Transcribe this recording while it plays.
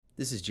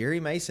This is Jerry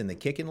Mason, the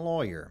Kickin'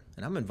 Lawyer,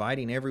 and I'm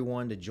inviting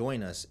everyone to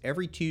join us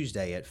every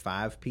Tuesday at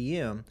 5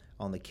 p.m.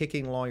 on the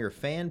Kicking Lawyer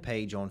fan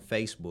page on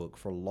Facebook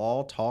for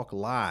Law Talk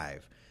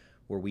Live,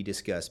 where we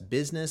discuss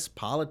business,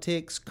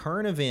 politics,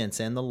 current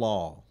events, and the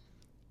law.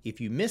 If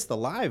you miss the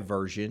live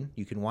version,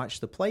 you can watch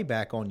the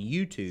playback on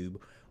YouTube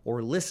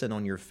or listen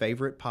on your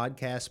favorite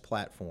podcast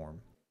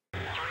platform.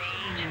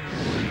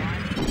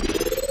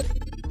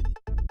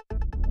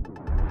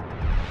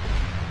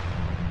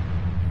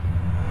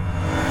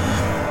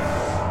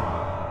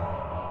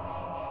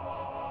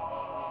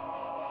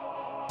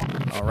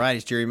 All right,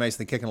 it's Jerry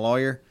Mason, the Kickin'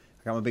 Lawyer.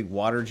 I got my big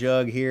water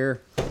jug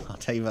here. I'll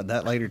tell you about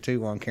that later,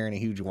 too, while I'm carrying a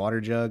huge water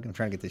jug. I'm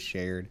trying to get this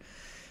shared.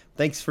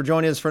 Thanks for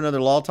joining us for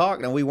another Law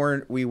Talk. Now, we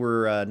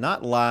were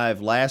not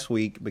live last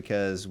week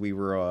because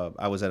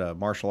I was at a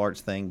martial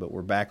arts thing, but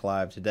we're back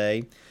live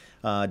today.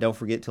 Don't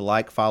forget to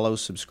like, follow,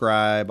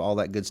 subscribe, all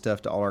that good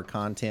stuff to all our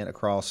content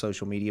across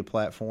social media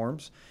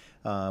platforms.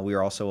 We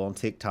are also on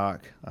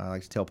TikTok. I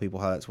like to tell people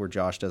how that's where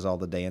Josh does all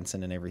the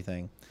dancing and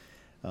everything.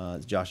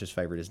 Josh's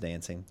favorite is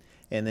dancing.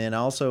 And then I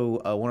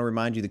also want to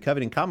remind you the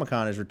Covington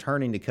Comic-Con is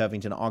returning to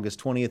Covington August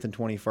 20th and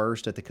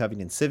 21st at the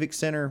Covington Civic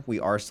Center. We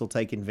are still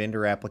taking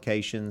vendor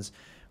applications.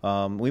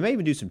 We may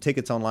even do some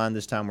tickets online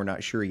this time. We're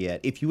not sure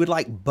yet. If you would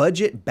like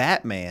Budget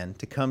Batman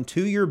to come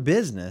to your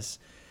business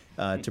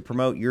to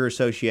promote your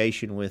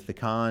association with the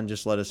con,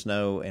 just let us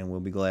know, and we'll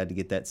be glad to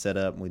get that set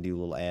up, and we do a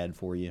little ad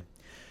for you.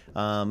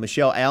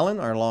 Michelle Allen,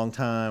 our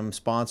longtime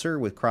sponsor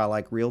with Cry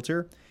Like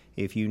Realtor.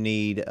 If you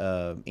need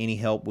any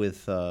help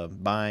with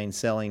buying,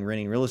 selling,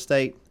 renting real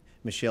estate,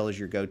 Michelle is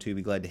your go-to.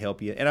 Be glad to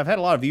help you. And I've had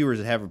a lot of viewers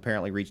that have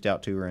apparently reaced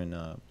out to her,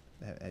 and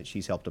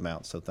she's helped them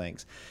out, so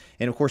thanks.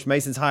 And, of course,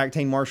 Mason's High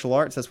Octane Martial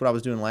Arts. That's what I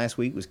was doing last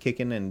week, was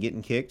kicking and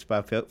getting kicked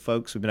by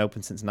folks who've been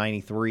open since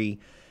 '93.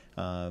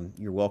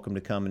 You're welcome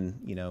to come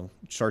and,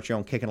 start your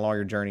own Kicking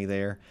Lawyer journey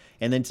there.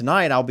 And then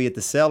tonight I'll be at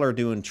the Cellar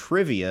doing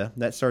trivia.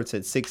 That starts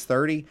at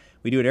 6:30.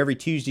 We do it every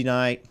Tuesday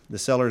night. The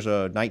Cellar's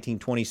a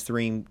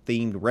 1920s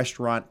themed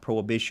restaurant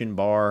prohibition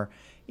bar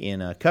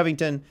in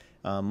Covington.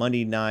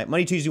 Monday,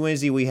 Tuesday,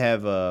 Wednesday we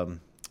have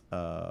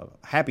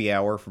happy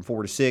hour from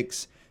 4 to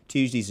 6.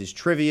 Tuesdays is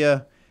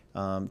trivia.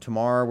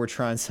 Tomorrow we're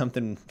trying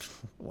something.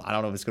 I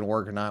don't know if it's going to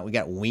work or not. We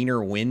got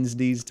Wiener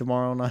Wednesdays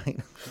tomorrow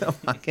night.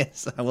 I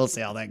guess we'll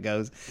see how that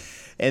goes.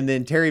 And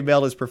then Terry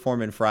Bell is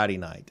performing Friday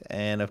night.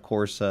 And, of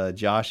course,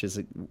 Josh is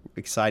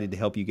excited to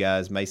help you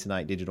guys,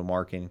 Masonite Digital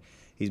Marketing.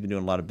 He's been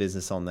doing a lot of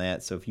business on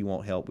that. So if you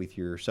want help with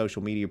your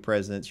social media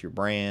presence, your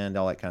brand,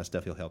 all that kind of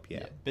stuff, he'll help you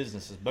out. Yeah,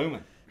 business is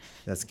booming.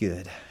 That's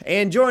good.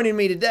 And joining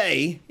me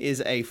today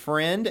is a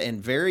friend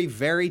and very,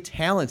 very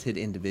talented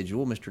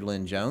individual, Mr.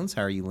 Lyn Jones.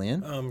 How are you,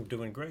 Lyn? I'm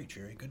doing great,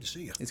 Jerry. Good to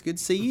see you. It's good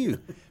to see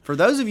you. For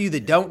those of you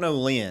that don't know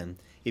Lyn,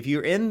 if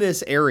you're in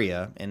this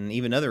area, and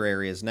even other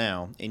areas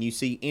now, and you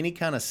see any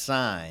kind of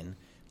sign,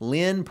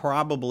 Lyn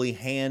probably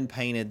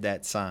hand-painted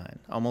that sign.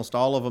 Almost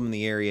all of them in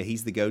the area,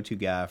 he's the go-to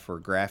guy for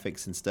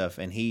graphics and stuff.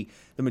 And the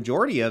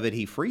majority of it,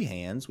 he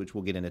freehands, which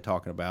we'll get into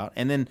talking about.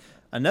 And then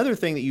another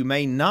thing that you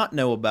may not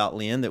know about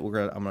Lyn that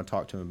I'm going to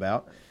talk to him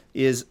about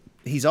is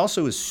he's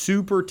also a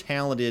super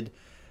talented,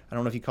 I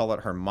don't know if you call it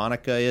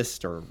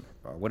harmonicaist or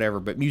whatever,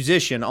 but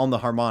musician on the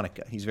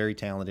harmonica. He's very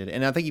talented,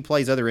 and I think he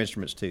plays other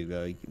instruments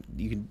too.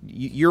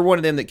 You're one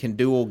of them that can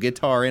dual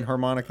guitar and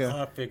harmonica.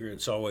 I figure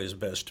it's always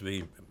best to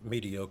be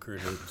mediocre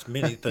in as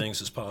many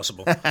things as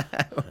possible.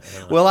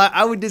 Well,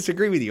 I would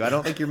disagree with you. I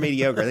don't think you're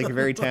mediocre. I think you're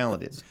very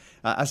talented.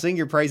 I sing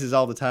your praises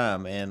all the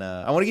time, and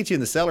I want to get you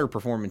in the Cellar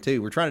performing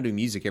too. We're trying to do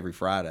music every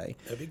Friday.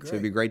 That'd be great. So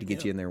it'd be great to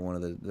get you in there one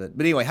of the.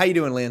 But anyway, how you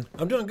doing, Lyn?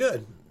 I'm doing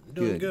good.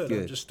 Good.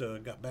 I just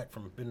got back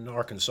from been in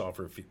Arkansas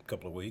for a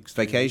couple of weeks.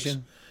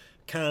 Vacation?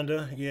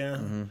 Kinda, yeah.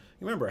 Mm-hmm. You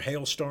remember a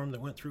hailstorm that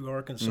went through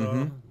Arkansas?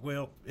 Mm-hmm.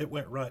 Well, it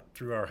went right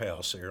through our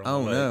house there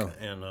on the lake,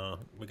 and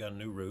we got a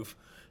new roof,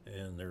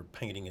 and they're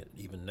painting it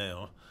even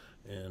now,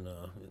 and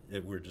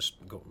we're just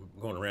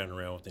going around and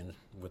around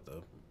with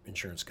the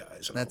insurance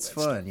guys. And that's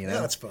all that fun, stuff. you know.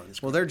 Yeah, that's fun.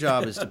 Well, their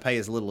job is to pay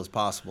as little as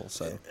possible,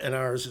 so. And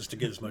ours is to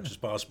get as much as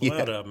possible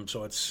out of them.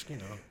 So it's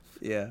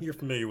Yeah. You're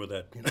familiar with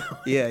that,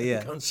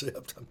 Yeah.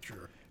 concept, I'm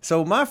sure.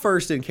 So my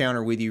first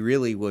encounter with you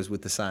really was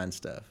with the sign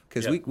stuff,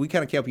 because we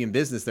kind of kept you in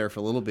business there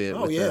for a little bit.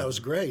 Oh, yeah, it was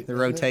great. The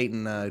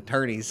rotating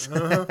attorneys.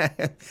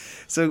 Uh-huh.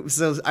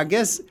 So I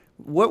guess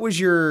what was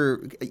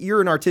you're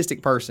an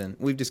artistic person.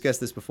 We've discussed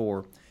this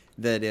before,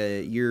 that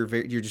you're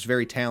just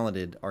very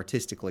talented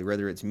artistically,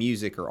 whether it's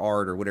music or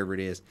art or whatever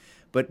it is.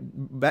 But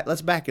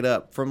let's back it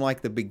up from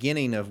like the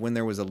beginning of when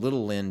there was a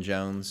little Lyn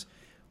Jones.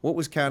 What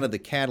was kind of the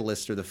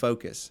catalyst or the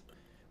focus?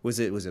 Was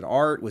it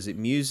art? Was it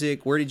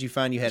music? Where did you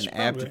find you had an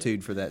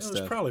aptitude for that stuff?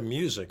 It was probably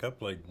music. I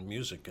played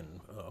music, and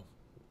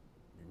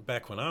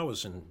back when I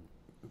was in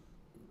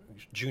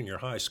junior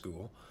high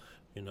school,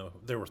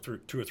 there were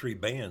 2 or 3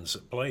 bands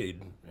that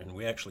played, and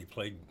we actually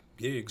played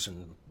gigs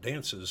and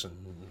dances and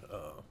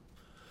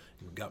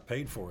got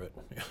paid for it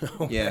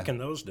back in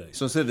those days.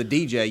 So instead of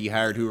the DJ, you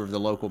hired whoever the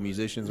local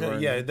musicians were?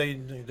 Yeah, they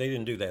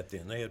didn't do that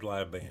then. They had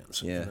live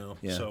bands. Yeah.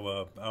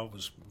 So I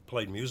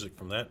played music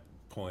from that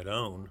point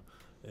on,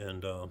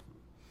 and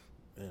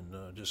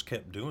just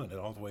kept doing it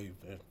all the way,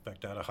 in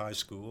fact, out of high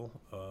school.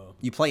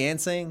 You play and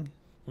sing?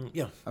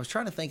 Yeah. I was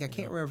trying to think. I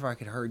can't remember if I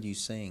could heard you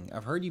sing.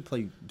 I've heard you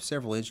play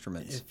several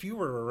instruments. If you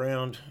were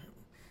around,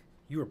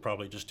 you were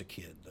probably just a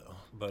kid, though.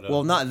 But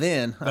Well, not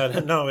then.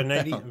 but no,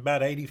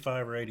 about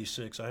 85 or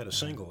 86, I had a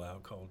single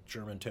out called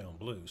Germantown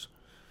Blues,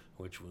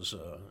 which was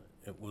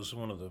it was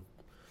one of the.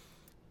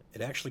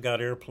 It actually got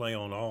airplay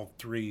on all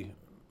three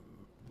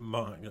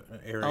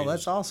areas. Oh,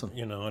 that's awesome.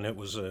 You know, and it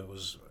was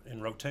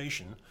in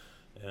rotation,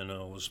 and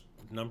was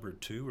number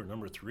 2 or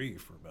number 3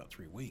 for about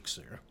 3 weeks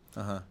there.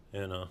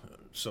 And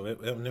so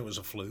it was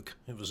a fluke.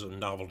 It was a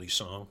novelty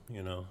song,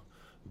 you know.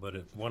 But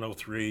at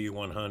 103,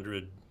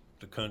 100,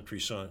 the country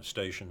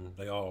station,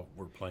 they all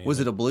were playing. Was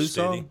it a blues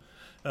steady.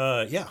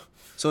 song? Yeah.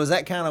 So is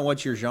that kind of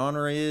what your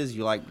genre is?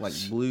 You like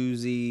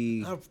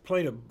bluesy? I've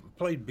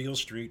played Beale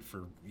Street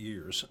for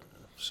years.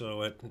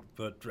 So,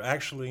 but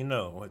actually,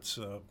 no, it's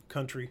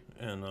country,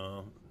 and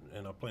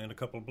I play in a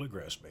couple of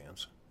bluegrass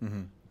bands,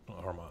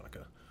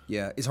 harmonica.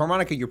 Yeah. Is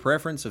harmonica your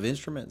preference of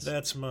instruments?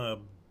 That's my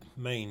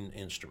main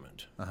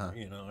instrument.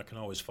 You know, I can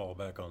always fall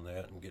back on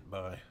that and get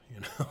by.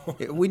 You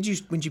know. When'd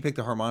you pick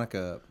the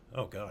harmonica up?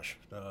 Oh gosh,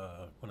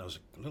 when I was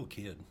a little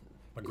kid,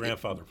 my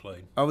grandfather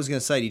played. I was gonna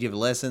say, did you have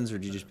lessons or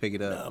did you just pick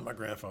it up? No, my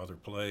grandfather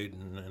played,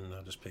 and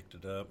I just picked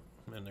it up,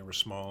 and they were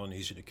small and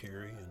easy to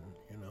carry, and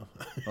you know.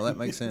 Well, that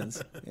makes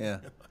sense. Yeah.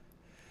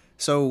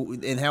 So,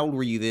 and how old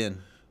were you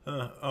then?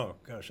 Oh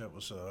gosh, that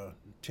was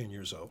 10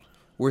 years old.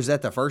 Was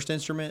that the first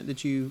instrument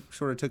that you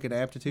sort of took an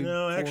aptitude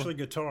No, for? actually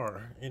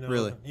guitar. You know.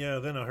 Really? Yeah.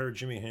 Then I heard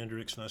Jimi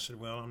Hendrix, and I said,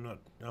 "Well,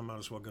 I might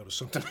as well go to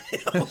something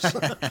else."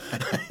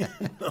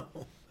 No.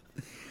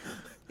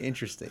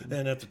 Interesting.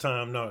 And at the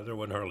time, no, there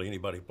wasn't hardly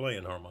anybody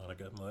playing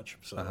harmonica much.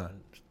 So,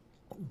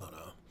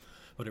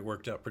 but it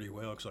worked out pretty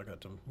well because I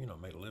got to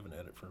make a living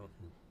at it for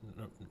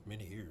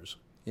many years.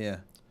 Yeah.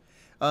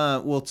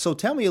 Well, so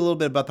tell me a little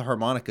bit about the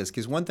harmonicas,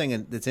 because one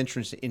thing that's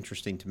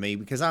interesting to me,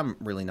 because I'm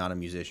really not a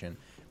musician,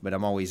 but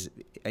I'm always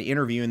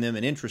interviewing them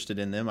and interested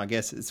in them. I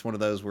guess it's one of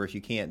those where if you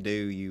can't do,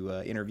 you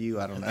interview.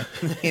 I don't know.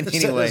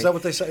 Anyway, is that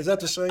what they say? Is that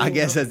the same? I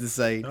guess that's the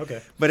same.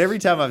 Okay. But every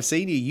time I've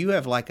seen you, you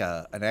have like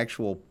an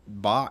actual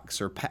box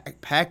or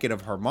packet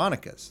of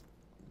harmonicas.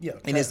 Yeah.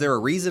 And is there a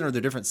reason? Are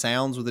there different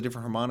sounds with the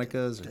different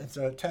harmonicas? Or? It's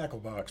a tackle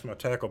box. My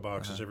tackle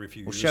box is every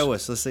few years. Well, show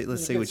us.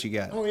 Let's see what you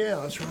got. Oh yeah,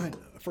 that's right.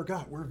 I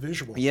forgot. We're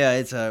visual. Yeah,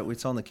 it's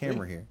on the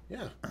camera here.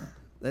 Yeah.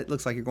 That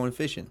looks like you're going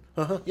fishing.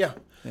 Yeah.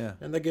 Yeah.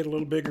 And they get a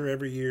little bigger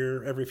every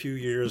year. Every few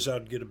years,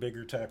 I'd get a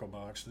bigger tackle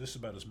box. This is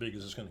about as big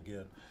as it's going to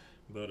get.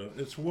 But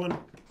it's one.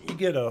 You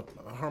get a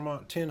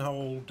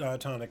 10-hole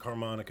diatonic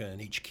harmonica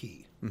in each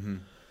key. Mm-hmm.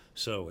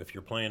 So if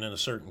you're playing in a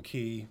certain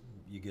key,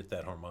 you get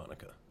that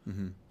harmonica.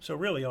 Mm-hmm. So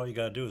really, all you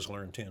got to do is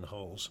learn 10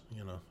 holes.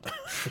 You know.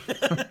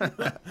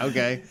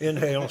 Okay.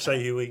 Inhale,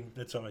 say Huey.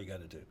 That's all you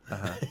got to do.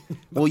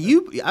 Well,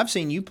 I've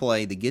seen you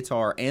play the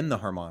guitar and the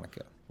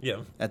harmonica.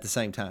 Yeah. At the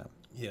same time.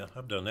 Yeah,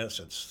 I've done that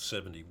since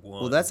 '71.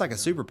 Well, that's like a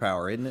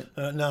superpower, isn't it?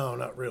 No,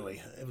 not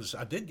really. It was.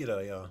 I did get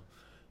I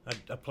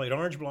played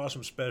Orange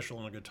Blossom Special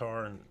on the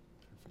guitar and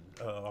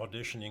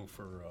auditioning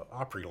for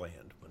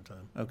Opryland one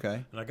time.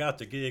 Okay. And I got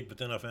the gig, but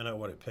then I found out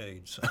what it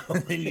paid. So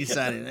Then you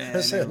decided,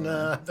 I said,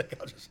 "No,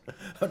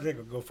 I think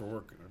I'll go for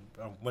work."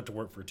 I went to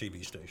work for a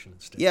TV station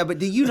instead. Yeah, but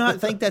do you not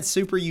think that's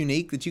super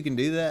unique that you can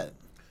do that?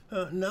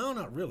 No,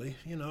 not really.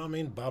 You know, I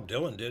mean, Bob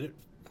Dylan did it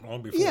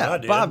long before I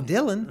did. Bob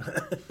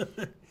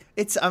Dylan.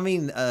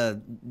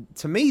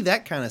 To me,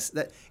 that kind of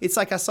it's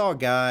like I saw a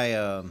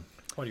guy.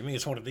 What do you mean?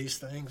 It's one of these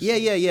things?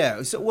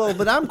 Yeah. So,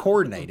 but I'm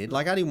coordinated.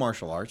 Like I do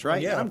martial arts,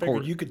 right? Yeah, I'm I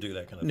figured you could do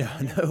that kind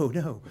of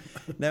thing.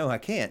 No, I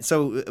can't.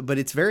 So, but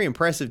it's very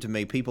impressive to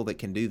me, people that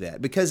can do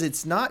that, because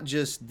it's not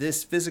just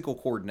this physical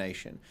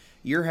coordination.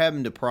 You're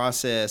having to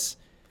process,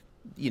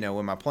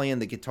 am I playing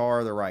the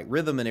guitar, the right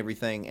rhythm and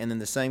everything, and then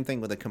the same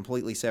thing with a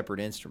completely separate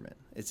instrument.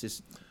 It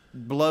just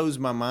blows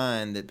my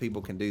mind that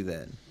people can do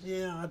that.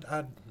 Yeah,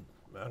 I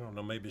don't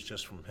know. Maybe it's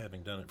just from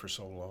having done it for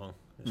so long.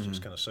 It's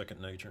just kind of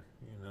second nature,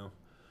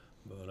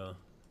 But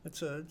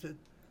it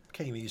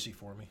came easy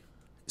for me.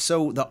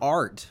 So the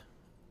art,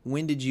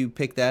 when did you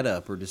pick that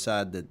up or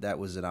decide that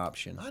was an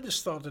option? I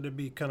just thought that it'd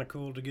be kind of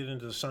cool to get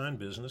into the sign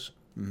business,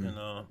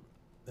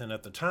 and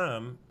at the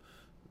time,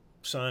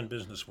 sign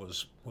business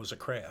was a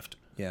craft.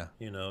 Yeah.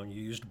 You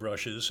used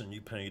brushes and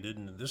you painted,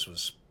 and this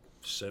was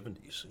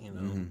 '70s,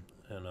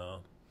 and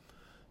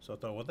so I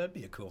thought, well, that'd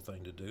be a cool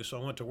thing to do.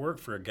 So I went to work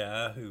for a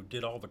guy who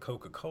did all the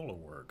Coca-Cola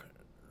work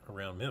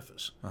around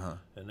Memphis.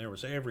 And there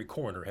was every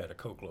corner had a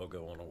Coke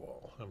logo on the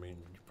wall. I mean,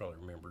 you probably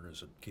remember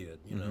as a kid,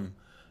 know.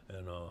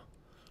 And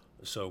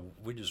so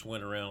we just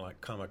went around like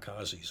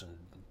kamikazes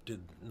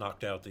and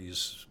knocked out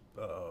these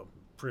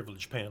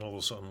privilege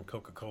panels on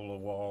Coca-Cola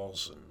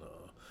walls and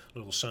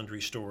little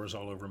sundry stores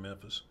all over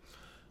Memphis.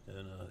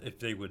 And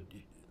if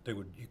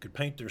you could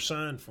paint their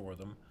sign for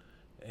them,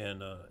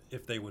 and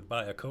if they would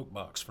buy a Coke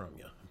box from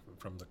you,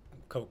 from the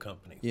Coke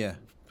company. Yeah.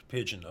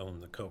 Pigeon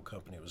owned the Coke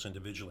company. It was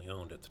individually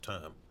owned at the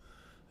time.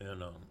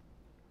 And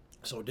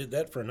so I did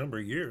that for a number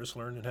of years,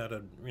 learning how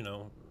to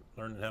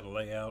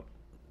lay out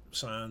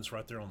signs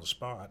right there on the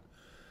spot.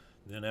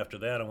 Then after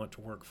that, I went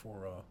to work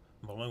for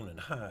Malone and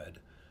Hyde,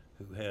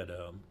 who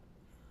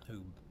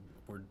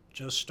were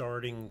just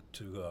starting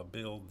to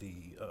build the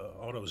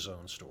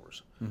AutoZone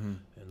stores, and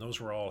those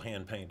were all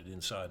hand painted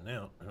inside and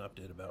out. And I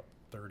did about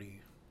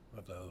 30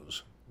 of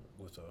those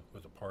with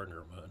a partner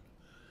of mine,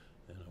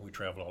 and we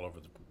traveled all over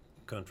the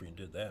country and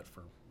did that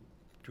for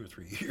 2 or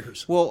 3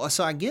 years. Well,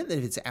 so I get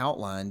that it's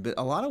outlined, but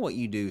a lot of what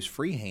you do is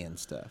freehand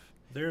stuff.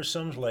 There's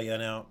some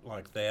laying out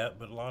like that,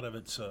 but a lot of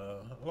it's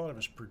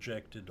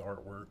projected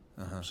artwork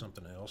or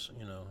something else,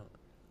 you know.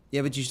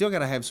 Yeah, but you still got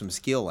to have some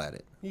skill at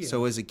it. Yeah.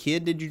 So as a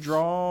kid, did you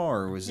draw,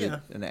 or was Yeah.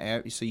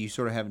 it so you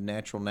sort of have a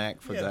natural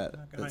knack for that?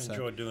 I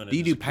enjoyed doing it. Do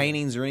you as do a kid.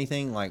 paintings or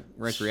anything like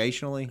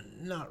recreationally?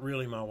 Not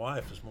really. My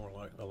wife is more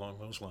like along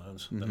those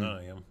lines than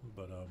I am,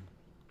 but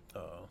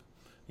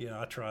yeah,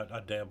 I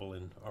dabble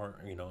in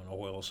art, you know, in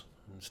oils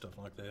and stuff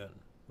like that.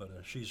 But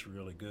she's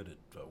really good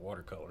at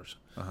watercolors.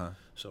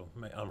 So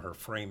I'm her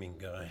framing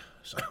guy.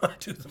 So I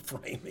do the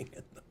framing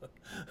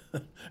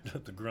and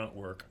the grunt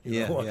work.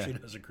 You know, while she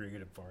does the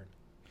creative part.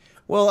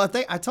 Well, I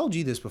think I told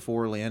you this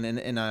before, Lyn,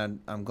 and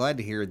I'm glad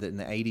to hear that in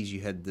the '80s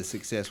you had the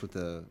success with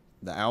the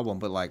album.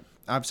 But like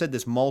I've said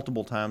this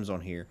multiple times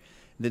on here,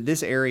 that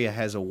this area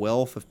has a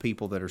wealth of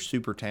people that are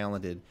super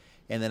talented,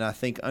 and then I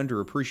think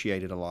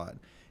underappreciated a lot.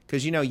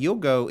 Because, you know, you'll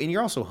go, and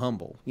you're also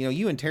humble. You know,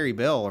 you and Terry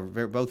Bell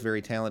are both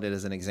very talented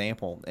as an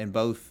example, and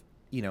both,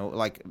 you know,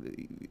 like,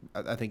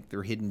 I think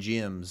they're hidden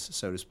gems,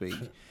 so to speak.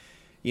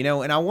 You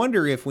know, and I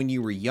wonder if when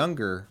you were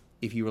younger,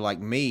 if you were like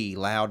me,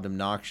 loud,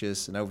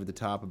 obnoxious, and over the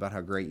top about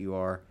how great you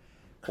are,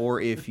 or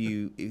if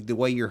the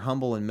way you're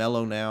humble and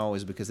mellow now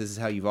is because this is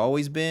how you've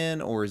always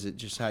been, or is it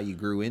just how you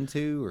grew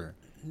into, or?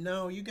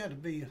 No, you got to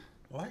be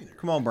lighter.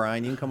 Come on,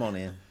 Brian, you can come on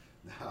in.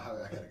 No,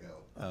 I gotta go.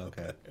 Oh,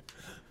 okay.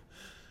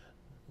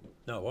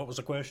 No, what was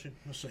the question?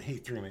 He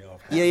threw me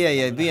off. Yeah.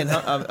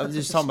 I'm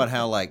just talking about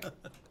how, like,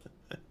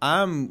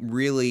 I'm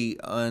really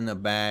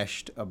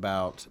unabashed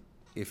about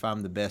if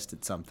I'm the best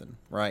at something,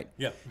 right?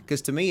 Yeah.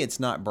 Because to me,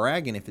 it's not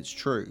bragging if it's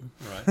true.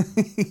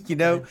 Right. You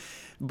know?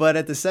 But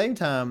at the same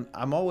time,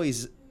 I'm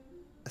always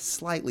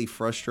slightly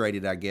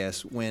frustrated, I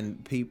guess, when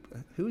people...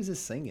 Who is this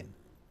singing?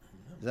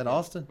 Is that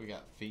Austin? We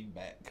got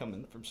feedback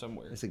coming from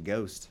somewhere. It's a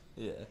ghost.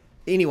 Yeah.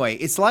 Anyway,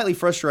 it's slightly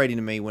frustrating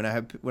to me when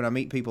I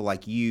meet people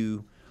like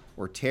you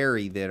or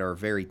Terry that are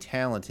very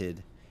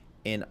talented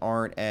and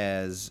aren't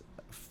as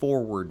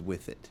forward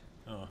with it.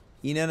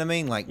 You know what I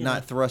mean? Like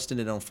not thrusting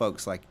it on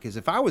folks. Like, because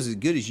if I was as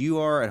good as you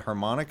are at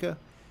harmonica,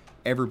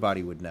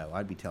 everybody would know.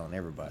 I'd be telling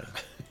everybody.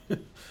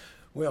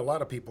 Well, a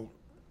lot of people,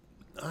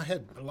 I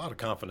had a lot of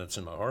confidence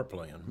in my harp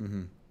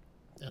playing,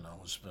 and I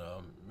was,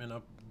 and I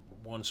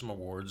won some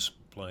awards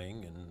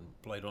playing and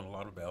played on a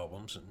lot of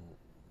albums and,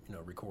 you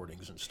know,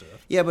 recordings and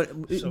stuff. Yeah, but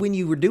when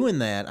you were doing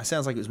that, it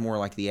sounds like it was more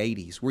like the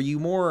 '80s. Were you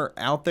more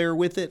out there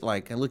with it,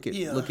 like look at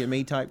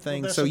me type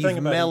thing? Well, so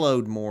you've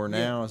mellowed more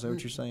now. Yeah. Is that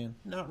what you're saying?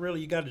 Not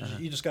really.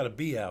 You just got to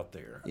be out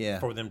there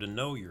for them to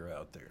know you're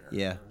out there.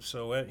 Yeah.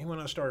 So when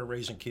I started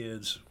raising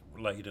kids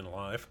late in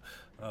life,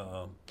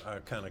 I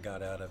kind of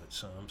got out of it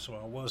some. So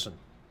I wasn't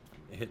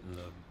hitting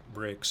the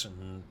bricks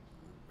and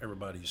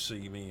everybody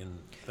see me and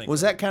think.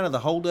 Was that kind of the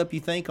holdup you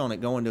think on it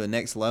going to a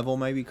next level,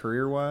 maybe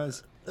career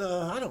wise?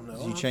 I don't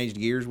know. You changed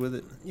gears with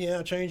it? Yeah,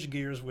 I changed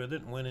gears with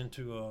it and went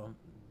into,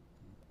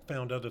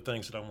 found other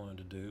things that I wanted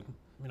to do.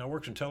 I mean, I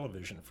worked in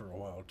television for a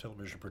while,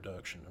 television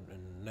production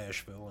in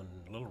Nashville and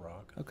Little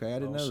Rock. Okay, I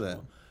didn't know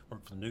that.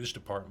 Worked for the news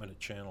department at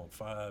Channel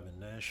 5 in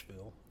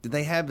Nashville. Did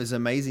they have as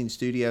amazing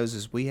studios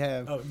as we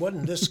have? It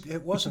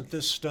wasn't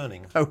this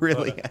stunning. Oh,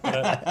 really?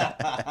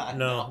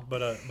 No,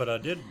 but I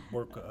did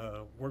worked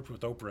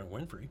with Oprah and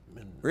Winfrey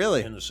in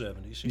the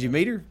 70s. Did you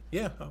meet her?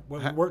 Yeah, we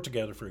worked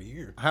together for a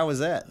year. How was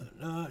that?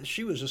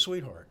 She was a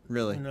sweetheart.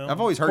 Really? You know?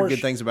 I've always heard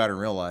good things about her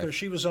in real life.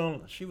 She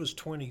was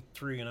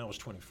 23 and I was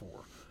 24,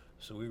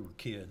 so we were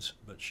kids.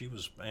 But she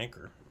was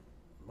anchor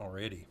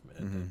already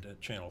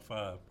at Channel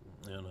 5,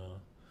 and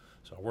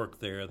so I worked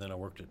there. Then I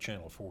worked at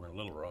Channel 4 in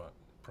Little Rock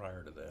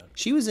prior to that.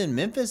 She was in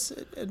Memphis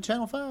at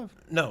Channel 5?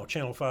 No,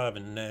 Channel 5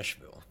 in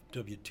Nashville,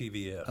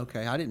 WTVF.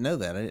 Okay, I didn't know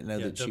that. I didn't know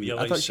that she.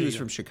 I thought she was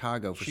from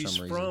Chicago for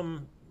some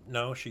reason.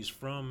 She's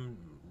from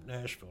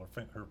Nashville.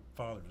 Her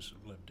father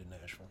lived in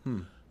Nashville,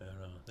 and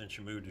then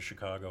she moved to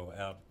Chicago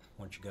out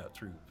when she got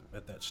through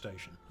at that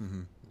station.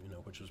 You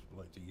know, which was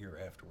like the year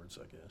afterwards,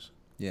 I guess.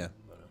 Yeah.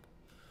 But,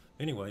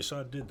 anyway, so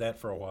I did that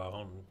for a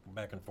while and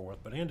back and forth,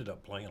 but I ended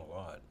up playing a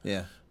lot.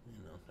 Yeah.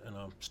 You know, and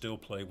I still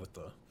play with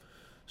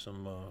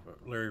some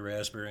Larry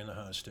Raspberry and the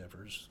High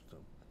Steppers, the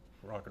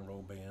rock and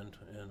roll band,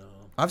 and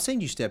I've seen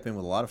you step in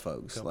with a lot of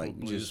folks, couple like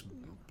of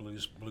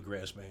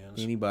bluegrass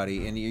bands.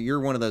 Anybody, and you're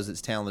one of those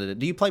that's talented.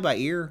 Do you play by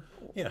ear?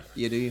 Yeah.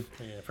 Yeah, do you?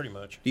 Yeah, pretty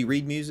much. Do you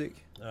read music?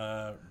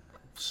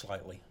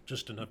 Slightly,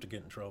 just enough to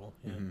get in trouble.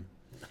 Yeah.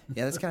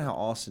 Yeah, that's kind of how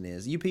Austin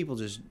is. You people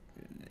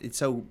it's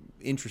so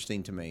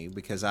interesting to me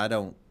because I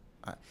don't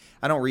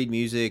read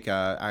music.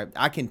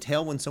 I can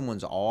tell when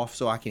someone's off,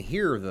 so I can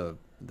hear the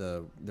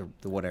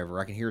whatever.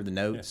 I can hear the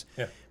notes.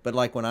 Yeah. But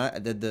like when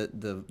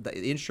the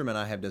instrument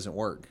I have doesn't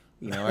work.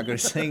 I go to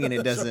sing and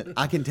it doesn't.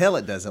 I can tell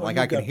it doesn't. Like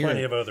I can hear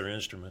plenty it. of other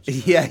instruments.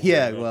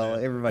 Yeah. Well,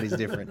 everybody's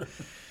different.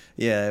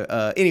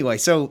 Yeah. Anyway,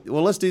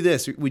 let's do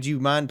this. Would you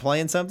mind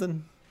playing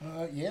something?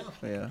 Yeah.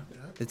 Yeah.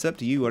 It's up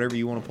to you. Whatever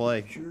you want to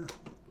play. Sure.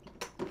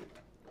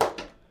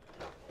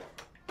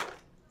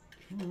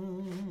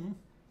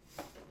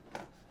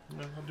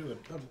 No, I'll do it.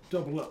 I'll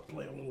double up,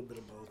 play a little bit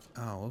of both.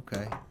 Oh,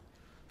 okay.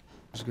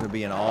 Just gonna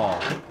be in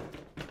awe.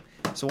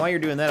 So while you're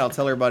doing that, I'll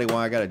tell everybody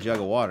why I got a jug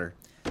of water.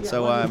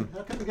 So how come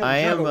you got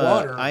a jug of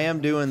water? I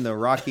am doing the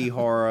Rocky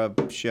Horror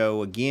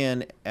show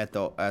again at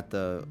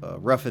the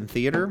Ruffin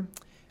Theater.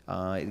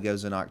 It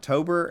goes in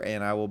October,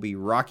 and I will be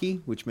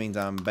Rocky, which means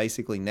I'm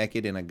basically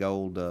naked in a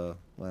gold. Well,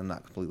 I'm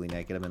not completely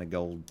naked. I'm in a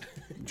gold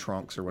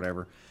trunks or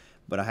whatever.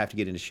 But I have to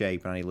get into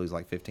shape, and I need to lose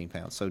like 15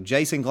 pounds. So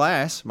Jason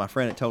Glass, my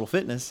friend at Total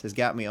Fitness, has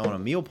got me on a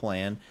meal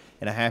plan,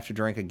 and I have to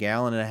drink 1.5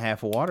 gallons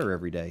of water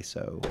every day.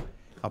 So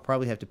I'll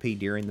probably have to pee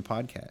during the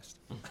podcast.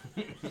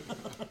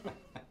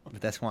 But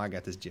that's why I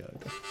got this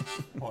jug.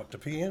 What, to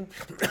pee in?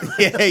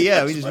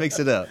 Yeah, we just mix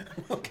it up.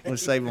 Okay, we'll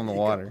save on the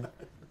water.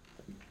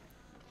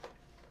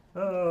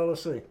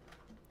 Let's see.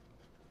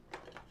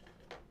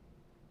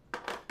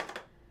 All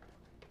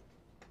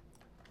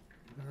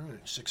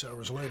right, 6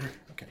 hours later.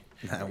 Okay.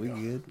 Nah, we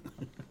good.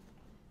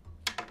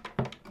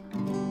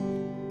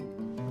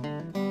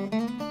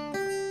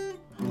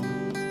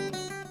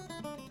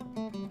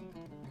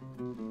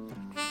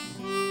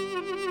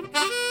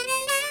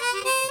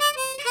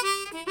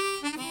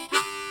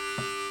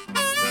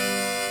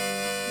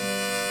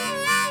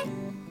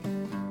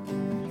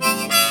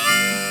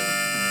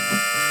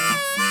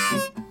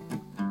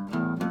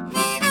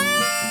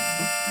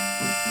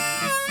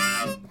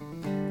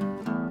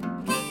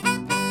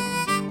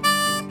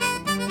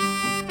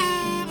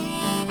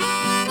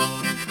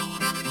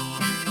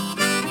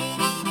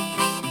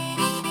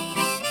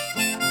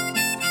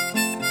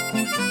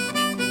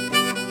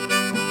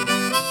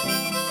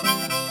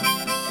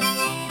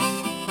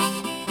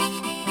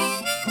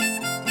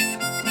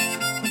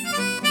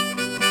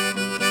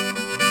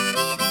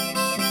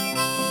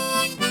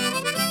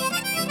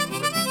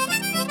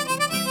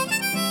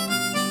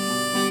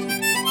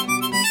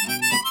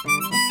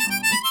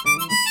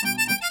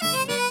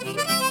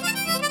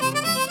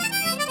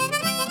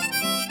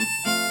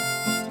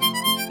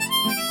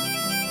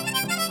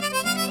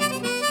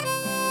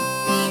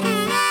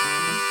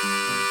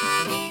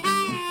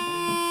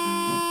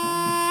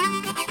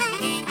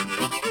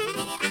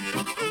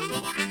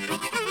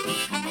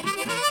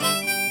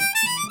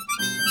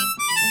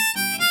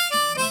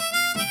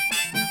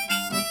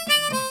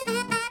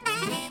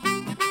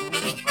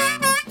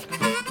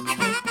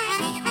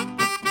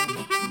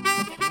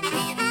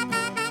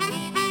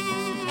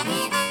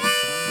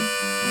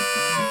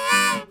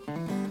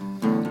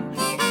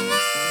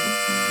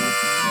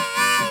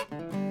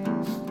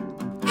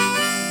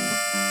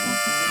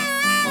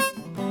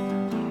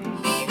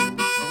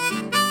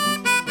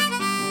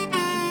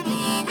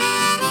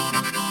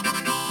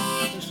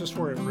 This is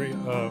where it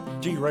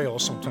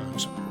derails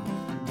sometimes.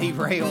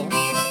 Derail.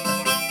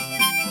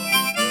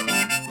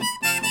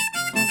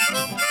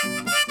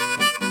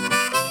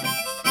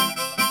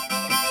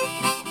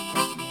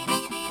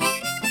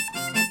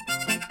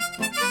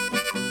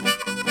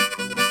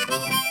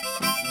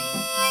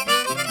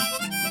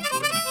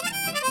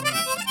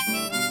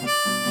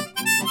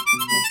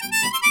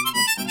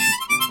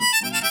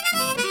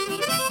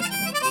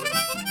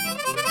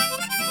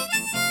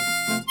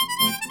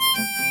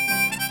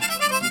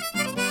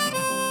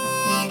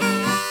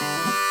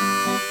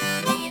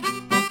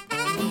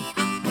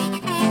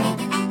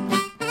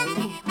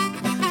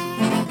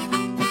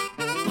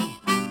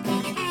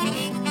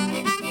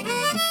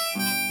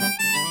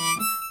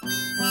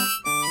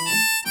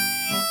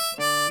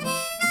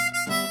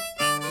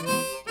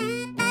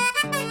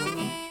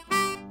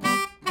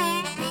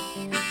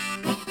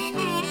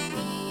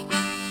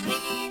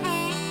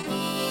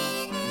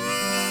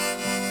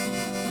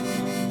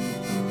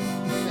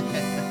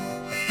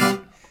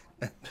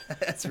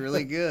 That's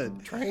really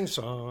good. Train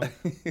song.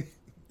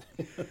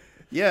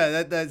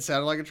 Yeah, that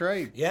sounded like a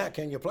train. Yeah,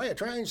 can you play a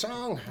train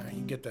song?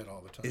 You get that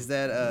all the time. Is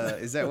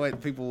that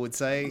what people would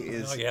say?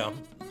 Is Oh, yeah.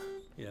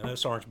 Yeah,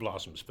 that's Orange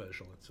Blossom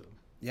Special. It's a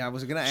Yeah, I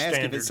was gonna ask if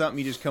Standard. it's something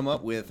you just come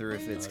up with, or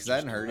if it's because I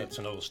hadn't heard it. That's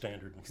an old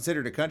standard.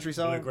 Considered a country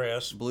song?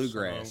 Bluegrass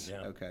Bluegrass. song,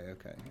 yeah. Okay.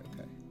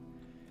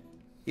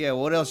 Yeah,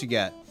 what else you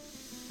got?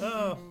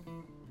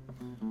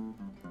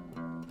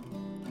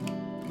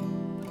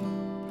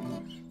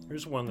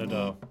 Here's one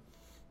that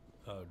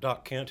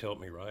Doc Kent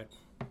helped me write.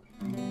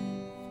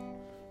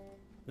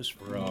 This is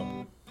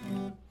for,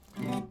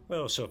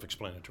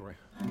 self-explanatory.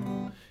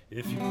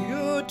 If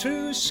you're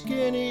too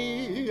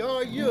skinny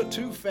or you're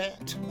too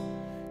fat,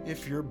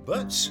 if your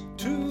butt's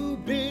too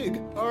big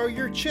or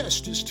your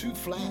chest is too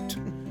flat,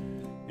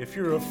 if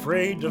you're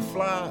afraid to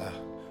fly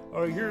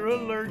or you're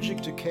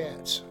allergic to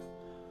cats,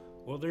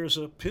 well, there's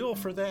a pill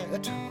for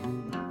that.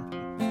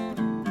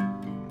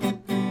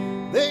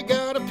 They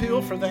got a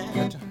pill for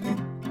that.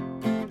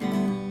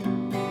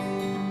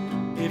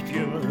 If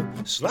you're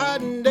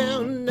sliding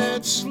down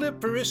that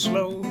slippery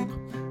slope,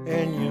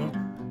 and you're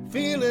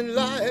feeling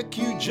like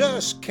you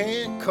just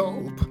can't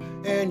cope,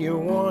 and you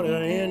want to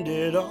end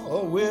it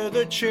all with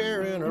a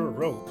chair and a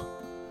rope.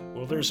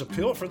 Well, there's a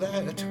pill for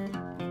that.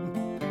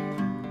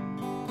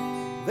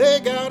 They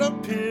got a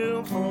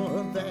pill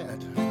for that.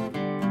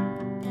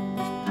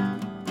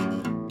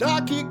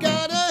 Doc, you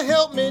gotta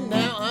help me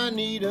now. I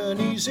need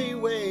an easy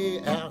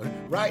way out.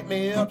 Write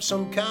me up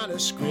some kind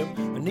of script.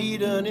 I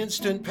need an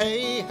instant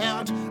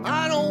payout.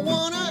 I don't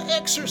wanna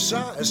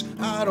exercise.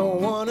 I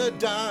don't wanna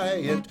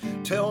diet.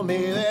 Tell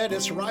me that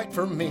it's right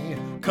for me.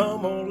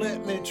 Come on,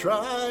 let me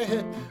try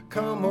it.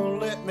 Come on,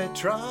 let me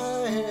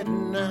try it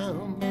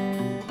now.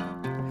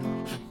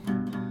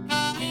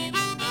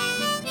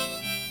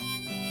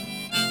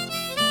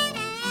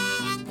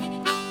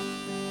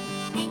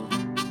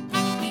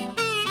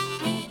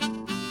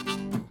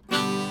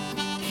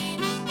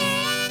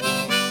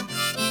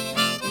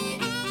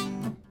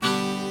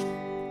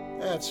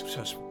 That's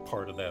just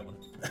part of that one.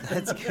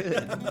 That's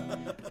good.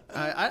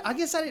 I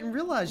guess I didn't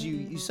realize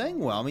you sang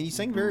well. I mean, you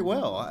sing very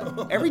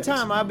well. Every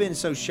time I've been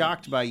so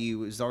shocked by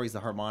you, it was always the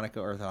harmonica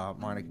or the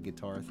harmonica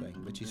guitar thing.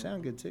 But you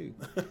sound good too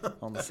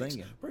on the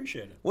singing.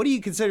 Appreciate it. What do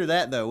you consider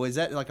that though? Is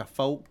that like a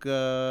folk?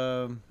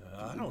 I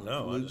don't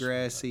know.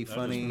 Bluegrassy,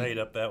 funny. I just made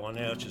up that one.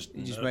 Yeah, it's just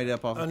you just made it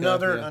up off the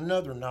another cuff, yeah.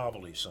 another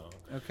novelty song.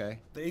 Okay.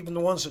 Even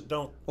the ones that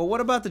don't. Well,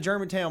 what about the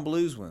Germantown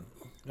Blues one?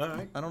 All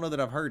right. I don't know that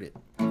I've heard it.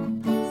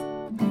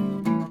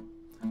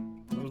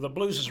 The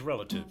blues is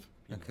relative.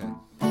 Okay.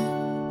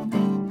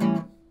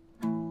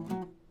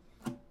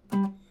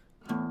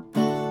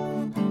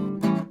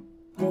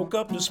 Woke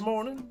up this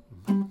morning.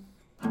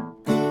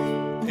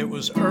 It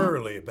was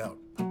early, about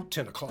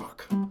 10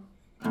 o'clock.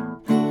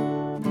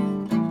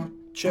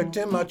 Checked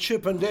in my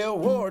Chippendale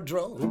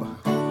wardrobe,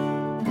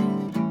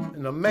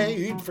 and the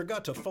maid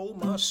forgot to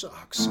fold my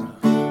socks.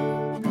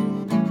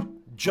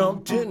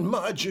 Jumped in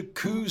my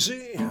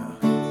jacuzzi,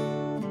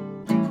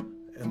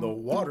 and the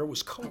water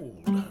was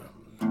cold.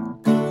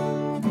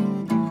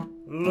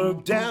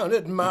 Looked down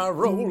at my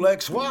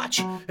Rolex watch,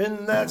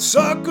 and that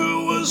sucker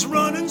was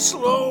running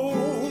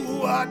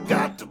slow. I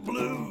got the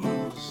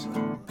blues.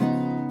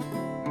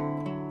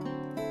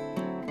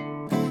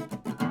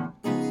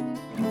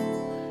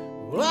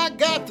 Well, I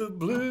got the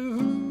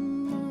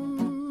blues.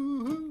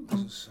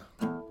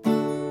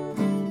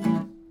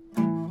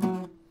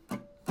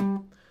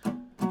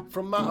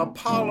 From my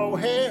Apollo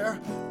hair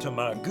to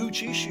my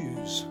Gucci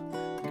shoes,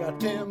 got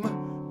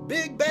them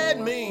big bad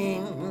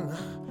mean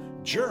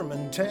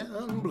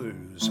Germantown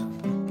blues.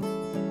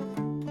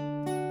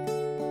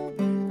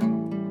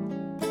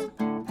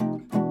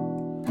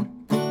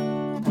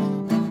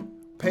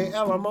 Pay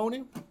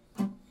alimony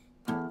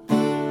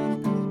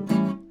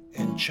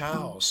and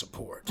child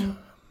support.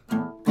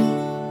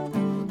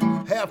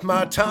 Half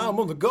my time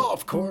on the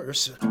golf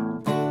course,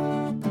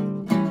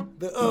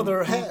 the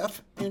other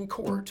half in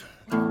court.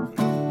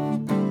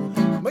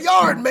 My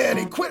yard man,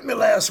 he quit me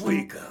last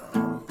week.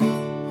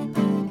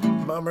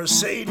 My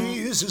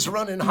Mercedes is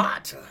running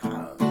hot.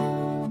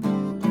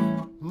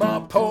 My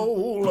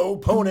polo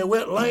pony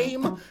went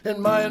lame, and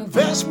my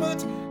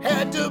investment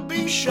had to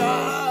be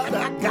shot.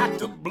 I got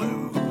the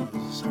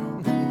blues.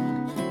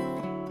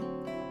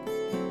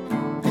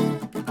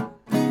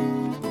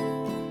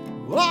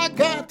 Well, I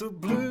got the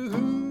blues.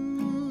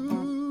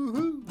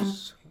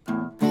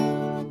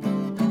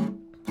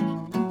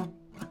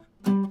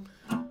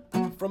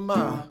 From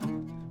my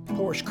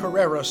Porsche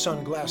Carrera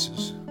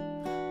sunglasses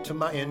to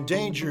my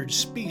endangered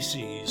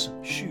species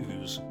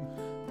shoes,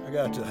 I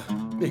got the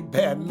big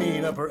bad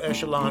mean upper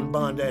echelon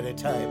Bondaddy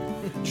type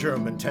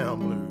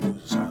Germantown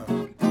blues.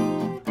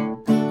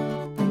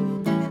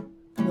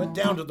 Went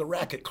down to the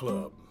racket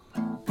club,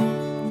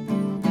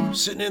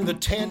 sitting in the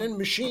tanning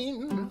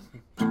machine,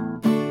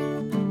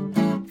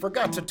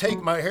 forgot to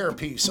take my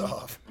hairpiece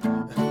off,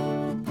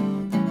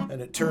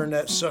 and it turned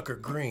that sucker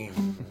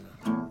green.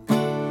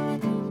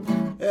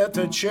 At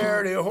the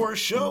charity horse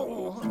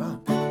show,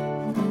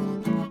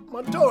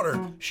 my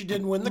daughter, she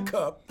didn't win the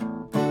cup.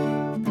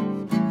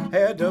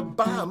 Had to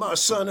buy my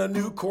son a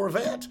new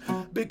Corvette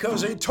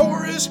because he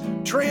tore his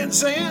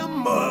Trans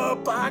Am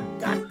up. I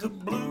got the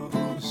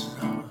blues.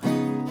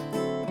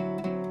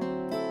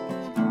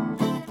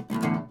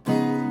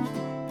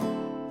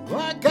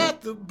 I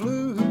got the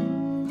blues.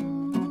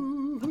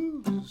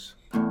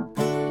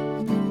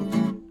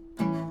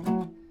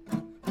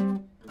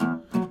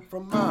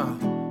 From my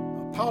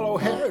Apollo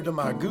hair to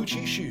my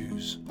Gucci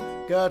shoes,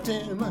 got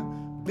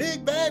them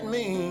big bad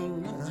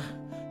mean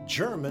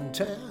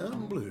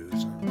Germantown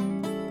blues.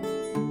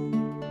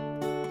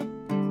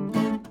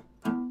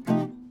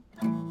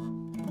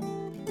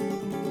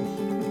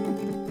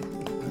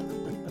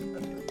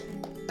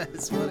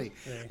 That's funny.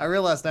 I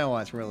realize now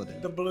why it's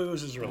relative. The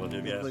blues is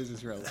relative, yeah. The blues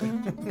is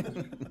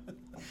relative.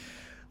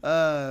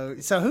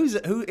 So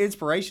who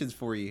inspirations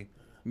for you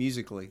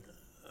musically?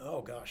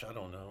 Oh gosh, I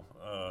don't know.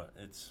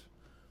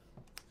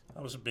 I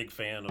was a big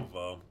fan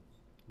of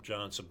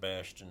John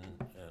Sebastian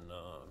and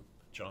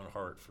John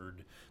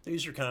Hartford.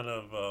 These are kind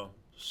of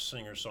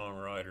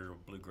singer-songwriter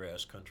of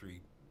bluegrass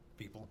country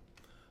people,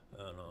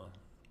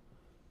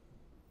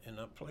 and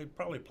I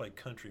probably play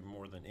country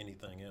more than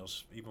anything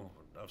else. Even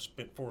I've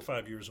spent 4 or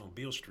 5 years on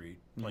Beale Street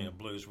playing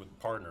blues with a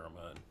partner of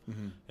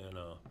mine, and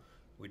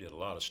we did a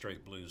lot of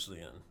straight blues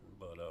then.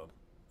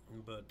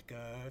 But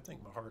I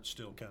think my heart's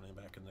still kind of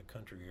back in the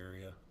country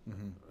area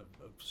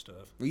of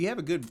stuff. Well, you have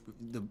a good,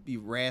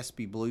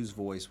 raspy blues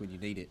voice when you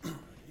need it.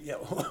 Yeah,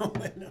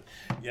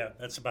 yeah,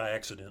 that's by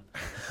accident.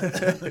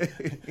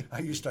 I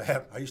used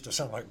to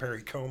sound like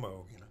Perry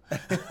Como,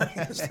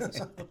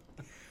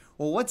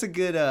 Well, what's a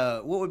good?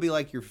 What would be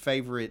like your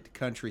favorite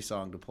country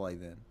song to play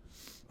then?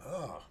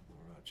 Oh,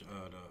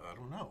 I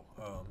don't know.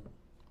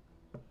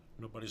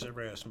 Nobody's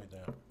ever asked me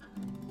that.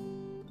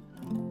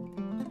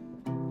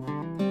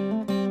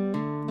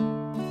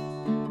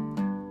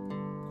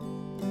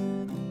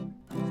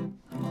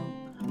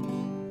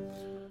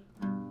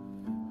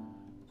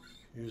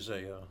 Here's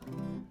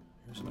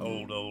an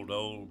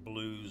old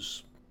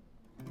blues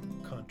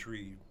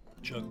country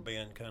jug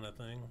band kind of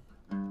thing.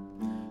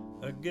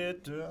 I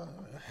get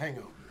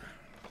hangover.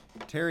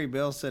 Terry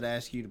Bell said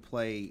ask you to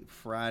play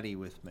Friday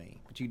with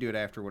me, but you do it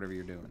after whatever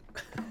you're doing.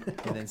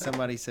 And then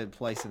somebody said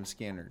play some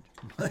Skinnerd.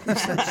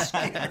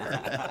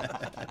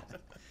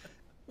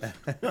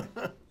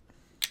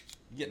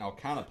 Getting all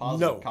kind of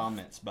positive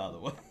comments, by the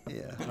way.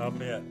 Yeah. I'll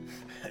bet.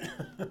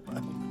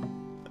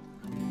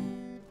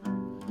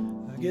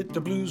 I get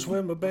the blues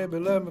when my baby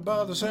left me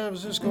by the San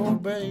Francisco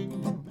Bay.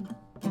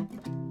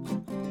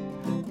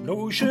 No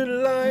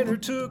ocean liner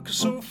took us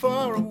so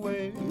far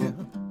away.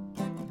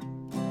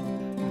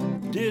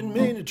 Didn't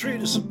mean to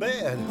treat her so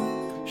bad.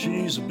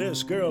 She's the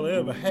best girl I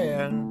ever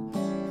had.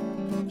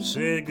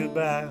 Said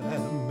goodbye,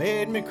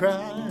 made me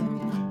cry.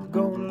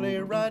 Gonna lay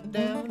right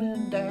down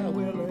and die.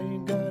 Well, I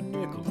ain't got a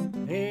nickel,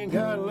 ain't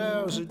got a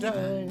lousy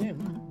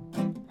dime.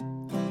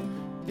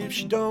 If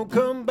she don't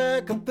come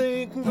back, I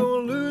think I'm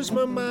gonna lose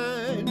my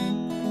mind.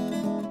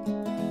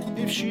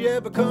 If she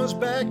ever comes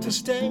back to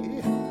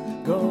stay,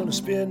 gonna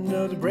spend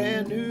another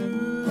brand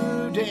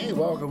new day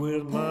walking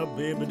with my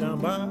baby down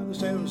by the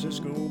San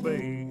Francisco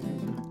Bay.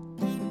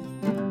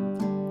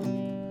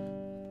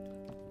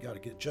 Got to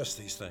get just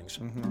these things.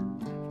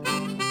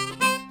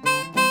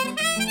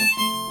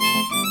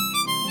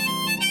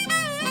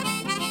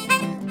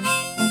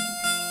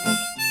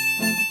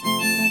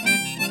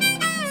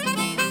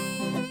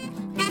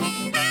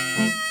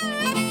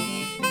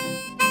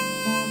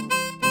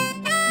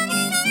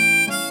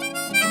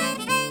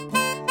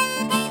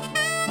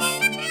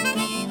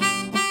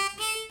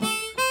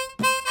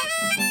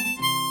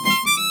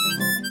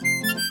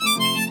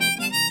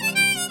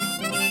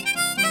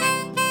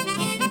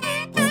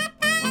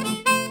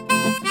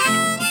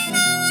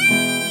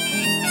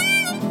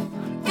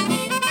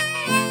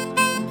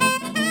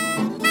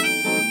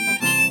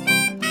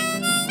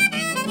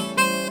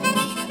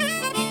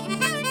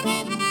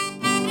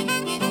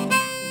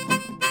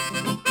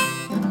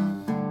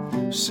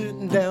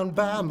 Sitting down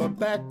by my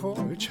back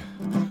porch,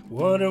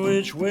 wonder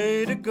which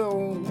way to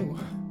go.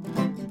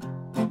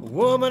 A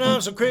woman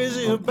I'm so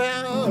crazy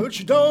about,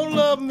 she don't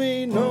love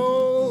me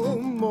no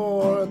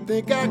more. I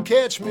think I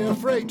catch me a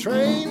freight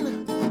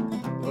train.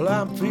 Well,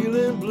 I'm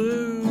feeling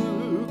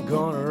blue,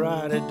 gonna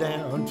ride it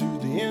down to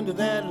the end of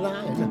that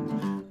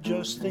line.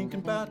 Just thinking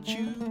about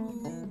you,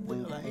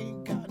 well, I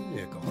ain't got a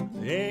nickel,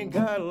 ain't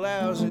got a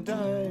lousy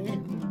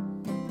dime.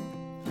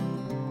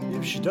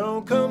 If she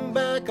don't come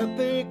back, I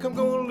think I'm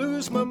gonna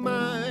lose my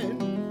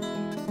mind.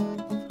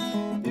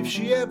 If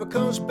she ever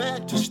comes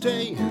back to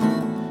stay,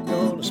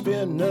 gonna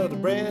spend another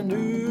brand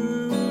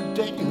new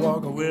day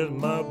walking with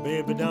my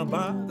baby down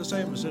by the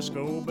San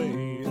Francisco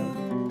Bay.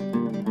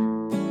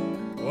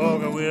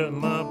 Walking with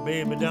my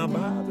baby down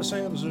by the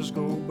San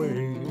Francisco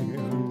Bay.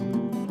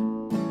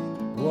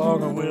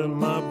 Walking with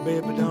my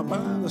baby down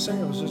by the San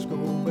Francisco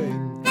Bay.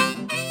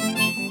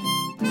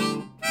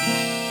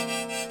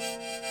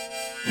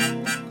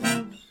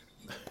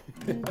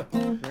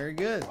 Very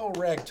good. Oh,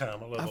 ragtime.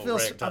 I love old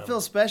ragtime. I feel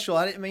special.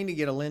 I didn't mean to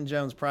get a Lyn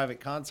Jones private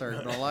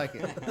concert, but I like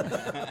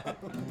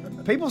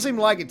it. People seem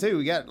to like it too.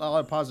 We got a lot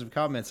of positive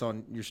comments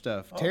on your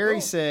stuff. Terry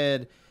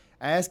said,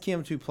 ask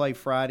him to play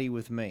Friday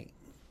with me.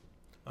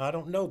 I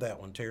don't know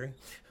that one, Terry.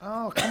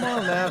 Oh, come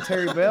on now,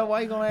 Terry Bell. Why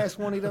are you going to ask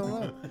one he don't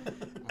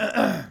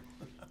know?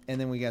 And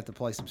then we got to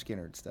play some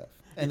Skinnerd stuff.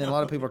 And then a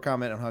lot of people are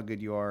commenting on how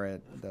good you are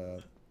at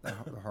the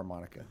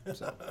harmonica.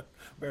 So.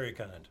 Very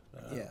kind.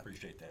 I Yeah.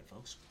 appreciate that,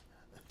 folks.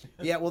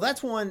 Yeah, well,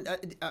 that's one.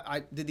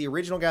 I did the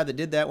original guy that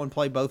did that one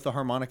play both the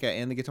harmonica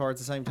and the guitar at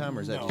the same time,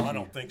 or is that? No, just I you?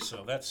 don't think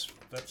so. That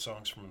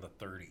song's from the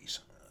 30s.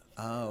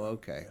 Oh,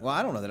 okay. Well,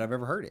 I don't know that I've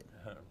ever heard it.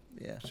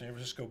 Yeah, San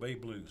Francisco Bay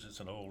Blues.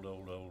 It's an old.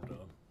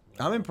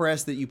 I'm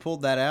impressed that you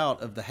pulled that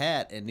out of the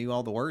hat and knew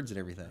all the words and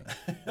everything.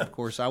 Of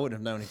course, I wouldn't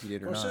have known if you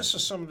did or Of course, not. this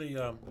is some of the.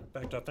 In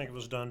fact, I think it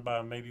was done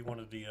by maybe one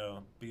of the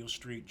Beale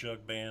Street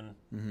jug band,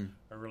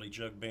 early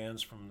jug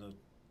bands from the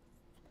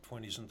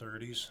 20s and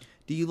 30s.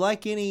 Do you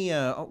like any?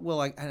 Well,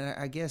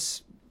 I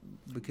guess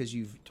because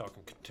you've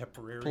Talking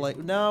contemporary. played.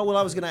 No, well,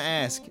 I was going to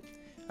ask.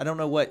 I don't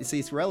know what. See,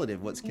 it's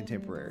relative. What's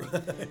contemporary?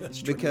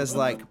 Because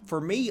like for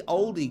me,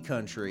 oldie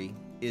country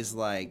is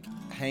like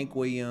Hank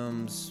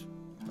Williams,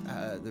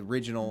 the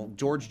original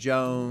George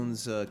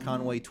Jones,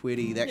 Conway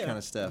Twitty, that kind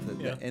of stuff.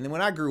 Yeah. And then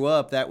when I grew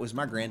up, that was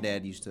my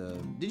granddad used to.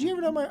 Did you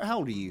ever know how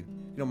old are you?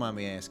 You don't mind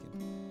me asking.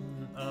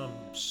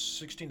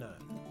 69.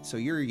 So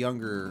you're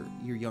younger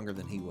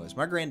than he was.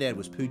 My granddad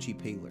was Poochie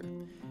Peeler,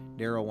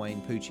 Darrell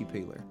Wayne Poochie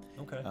Peeler.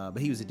 Okay. But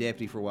he was a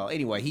deputy for a while.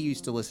 Anyway, he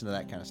used to listen to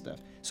that kind of stuff.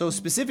 So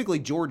specifically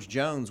George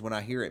Jones, when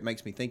I hear it,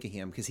 makes me think of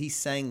him because he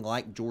sang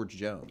like George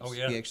Jones. Oh,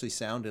 yeah. He actually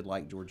sounded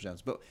like George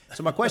Jones. But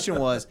so my question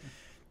was,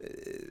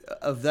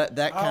 of that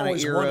kind of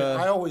era.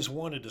 I always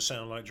wanted to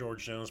sound like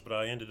George Jones, but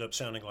I ended up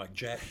sounding like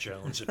Jack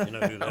Jones, if you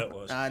know who that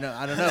was. I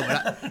don't know,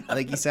 but I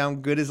think you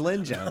sound good as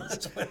Lyn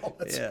Jones.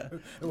 That's Yeah.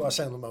 who I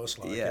sound the most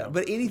like. Yeah.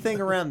 But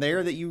anything around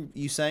there that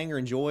you sang or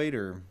enjoyed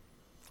or?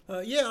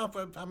 Yeah,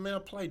 I mean, I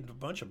played a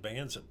bunch of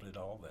bands that did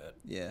all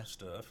that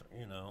stuff,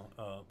 you know.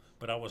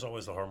 But I was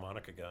always the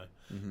harmonica guy.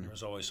 There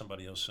was always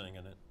somebody else singing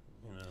it,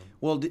 you know.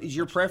 Well, is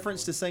your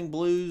preference to sing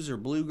blues or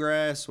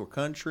bluegrass or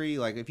country?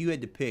 Like, if you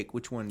had to pick,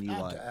 which one do you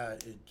like?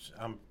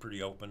 I'm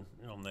pretty open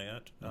on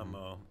that.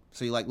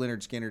 So you like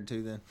Leonard Skinner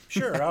too, then?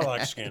 Sure, I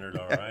like Skinner,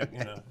 all right.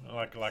 You know,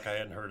 like I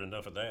hadn't heard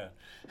enough of that.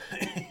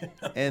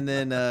 And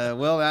then,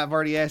 well, I've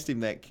already asked him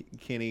that.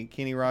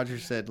 Kenny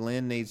Rogers said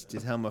Lyn needs to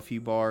hum a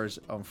few bars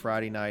on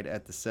Friday night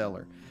at the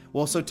Cellar.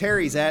 Well, so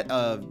Terry's at.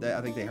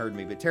 I think they heard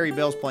me, but Terry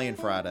Bell's playing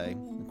Friday,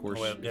 of course,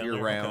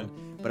 year round.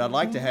 Okay. But I'd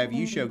like to have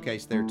you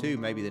showcase there too,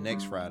 maybe the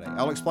next Friday.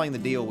 I'll explain the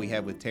deal we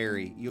have with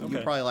Terry. You'll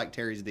probably like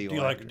Terry's deal. Do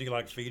you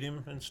like feed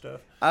him and stuff?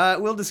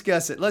 We'll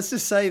discuss it. Let's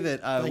just say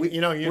that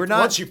we're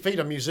not. Once you feed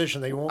a musician,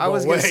 they won't. I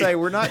was going to say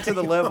we're not to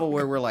the level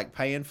where we're like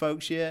paying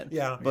folks yet.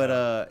 Yeah.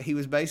 But he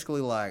was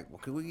basically like, "Well,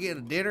 could we get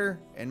a dinner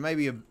and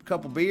maybe a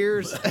couple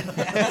beers?"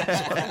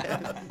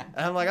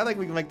 I'm like, I think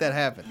we can make that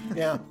happen.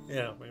 Yeah.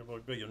 Yeah. Well,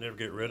 you'll never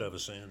get rid of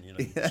us then. You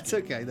know. That's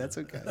okay. That's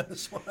okay.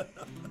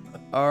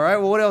 All right.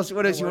 Well, what else?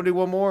 What else? You want to do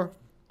one more?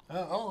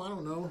 I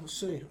don't know. Let's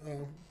see.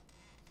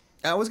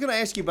 I was going to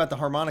ask you about the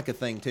harmonica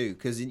thing too,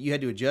 because you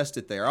had to adjust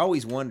it there. I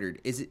always wondered,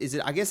 is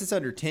it? I guess it's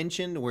under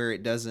tension where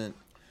it doesn't.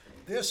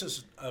 This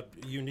is a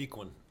unique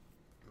one.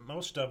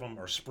 Most of them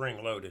are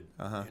spring loaded,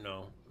 you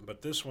know,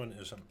 but this one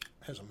has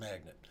a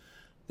magnet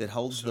that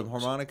holds the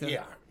harmonica.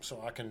 Yeah, so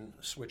I can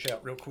switch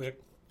out real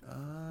quick.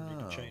 You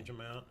can change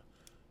them out.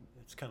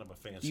 It's kind of a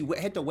fancy. You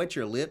had to wet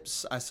your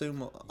lips, I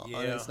assume. Yeah.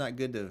 It's not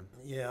good to.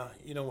 Yeah,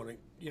 you don't want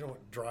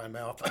dry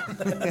mouth.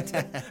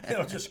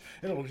 it'll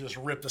just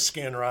rip the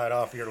skin right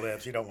off your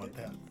lips. You don't want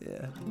that.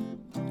 Yeah.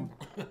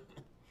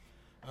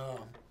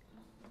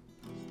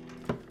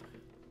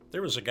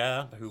 There was a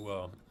guy who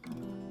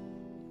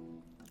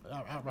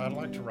I'd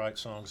like to write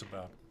songs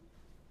about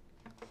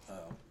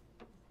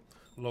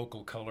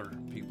local colored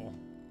people,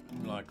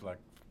 like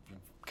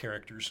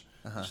characters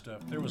and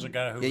stuff. There was a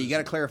guy who you got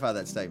to clarify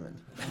that statement.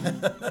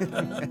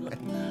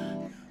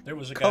 There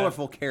was a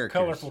colorful guy, characters.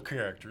 Colorful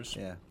characters.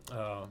 Yeah.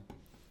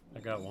 I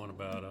got one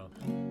about a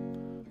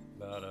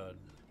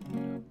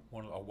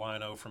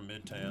wino from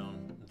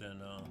Midtown.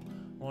 Then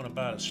one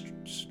about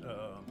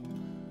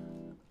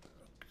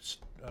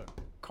a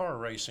car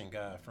racing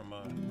guy from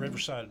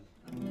Riverside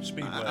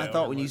Speedway. I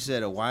thought when you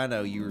said a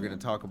wino, you were going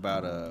to talk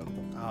about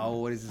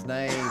what is his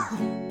name?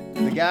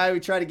 The guy who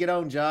tried to get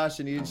on Josh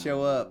and he didn't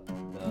show up.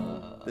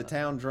 The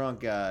town drunk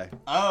guy.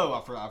 Oh,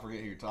 I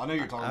forget who you're talking. I know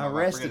you're talking about.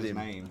 Arrested I forget him.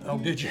 His name. Oh,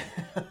 did you?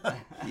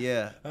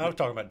 Yeah. I was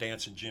talking about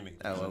Dancing Jimmy.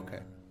 Oh,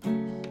 okay.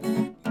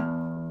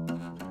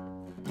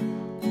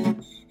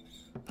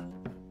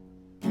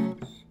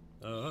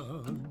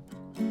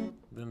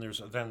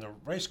 Then the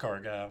race car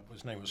guy,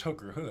 his name was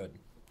Hooker Hood,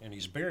 and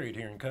he's buried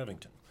here in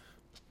Covington.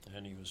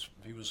 And he was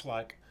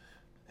like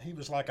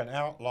an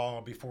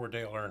outlaw before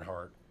Dale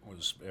Earnhardt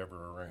was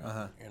ever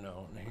around. You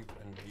know,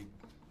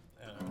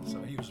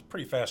 so he was a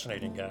pretty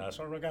fascinating guy.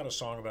 So I got a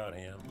song about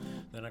him.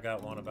 Then I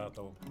got one about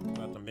the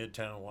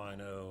Midtown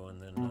wino,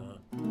 and then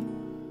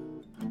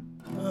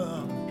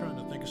I'm trying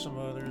to think of some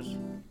others.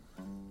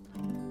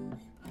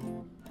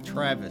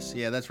 Travis,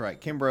 yeah, that's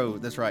right.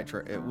 Kimbrough, that's right.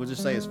 We'll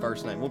just say his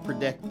first name. We'll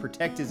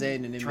protect his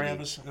anonymity.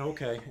 Travis,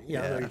 okay.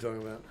 Yeah, I know what you're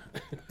talking about.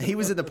 He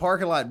was in the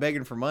parking lot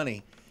begging for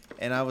money,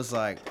 and I was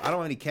like, I don't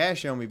have any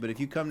cash on me, but if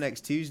you come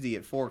next Tuesday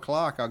at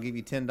 4:00, I'll give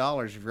you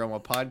 $10 if you're on my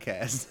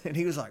podcast. And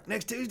he was like,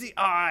 next Tuesday?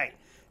 All right.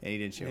 And he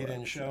didn't show up. He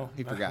didn't show?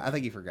 He forgot. I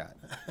think he forgot.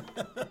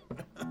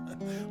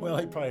 Well,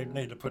 he probably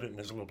needed to put it in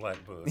his little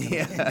black book.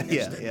 Yeah.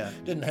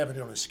 Didn't have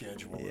it on his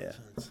schedule. Yeah.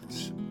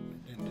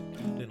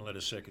 Didn't let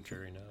his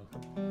secretary know.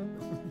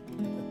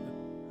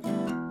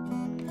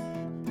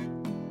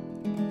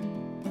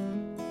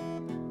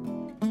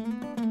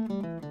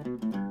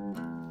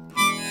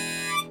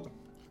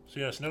 So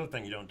yeah, that's another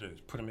thing you don't do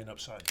is put them in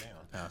upside down.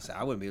 Oh, so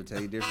I wouldn't be able to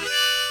tell you different.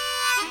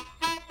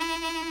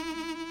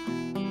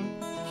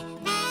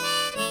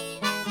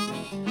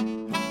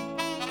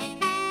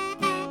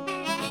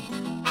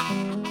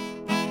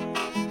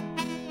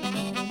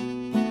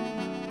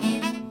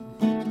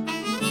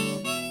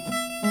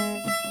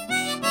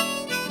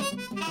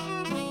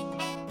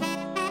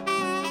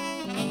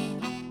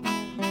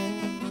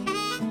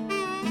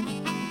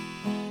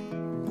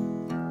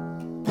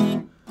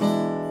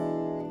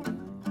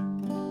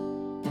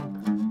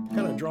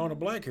 drawing a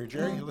blank here,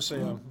 Jerry. Let's see.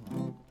 Met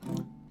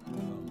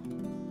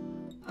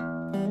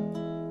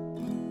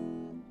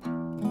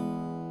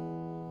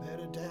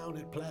her down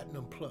at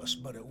Platinum Plus,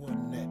 but it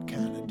wasn't that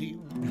kind of deal.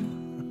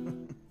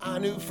 I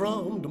knew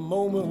from the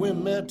moment we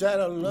met that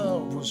our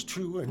love was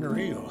true and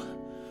real.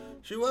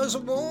 She was a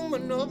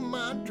woman of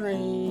my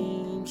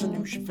dreams. I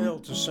knew she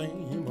felt the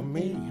same with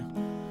me.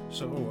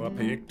 So I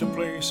picked a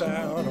place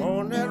out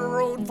on that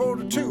road for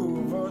the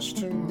two of us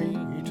to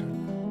meet.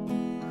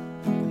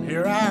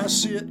 Here I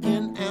sit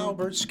in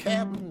Albert's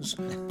cabins,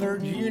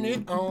 third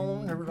unit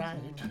on the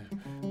right.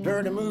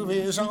 Dirty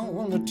movies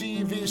on the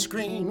TV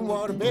screen,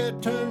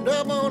 waterbed turned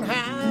up on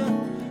high.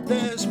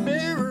 There's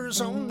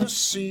mirrors on the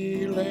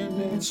ceiling,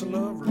 it's a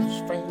lover's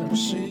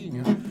fantasy.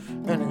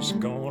 And it's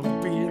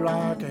gonna be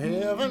like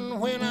heaven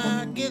when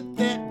I get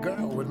that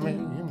girl with me.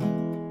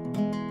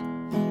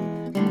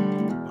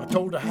 I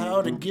told her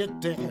how to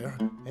get there,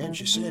 and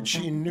she said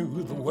she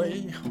knew the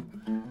way.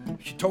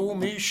 She told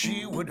me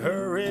she would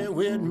hurry,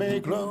 we'd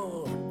make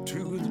love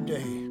to the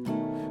day.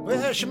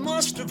 Well, she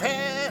must have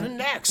had an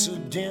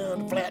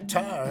accident, a flat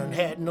tire, and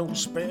had no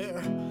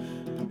spare.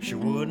 She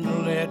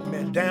wouldn't let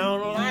me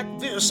down like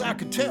this, I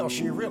could tell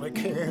she really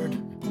cared.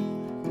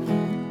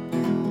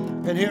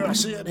 And here I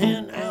sit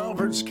in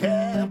Albert's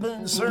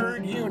cabin,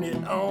 third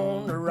unit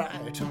on the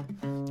right.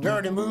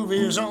 Dirty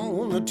movies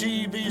on the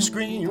TV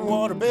screen,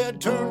 waterbed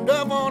turned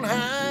up on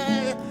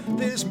high.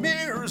 There's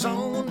mirrors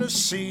on the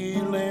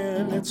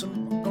ceiling, it's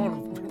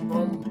gonna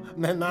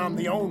and I'm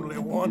the only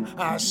one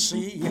I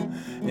see.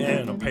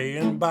 And I'm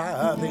paying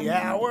by the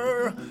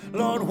hour.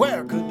 Lord,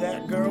 where could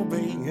that girl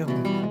be?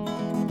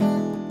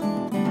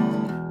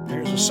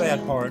 Here's the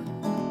sad part.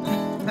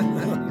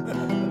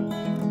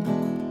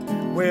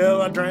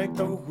 Well, I drank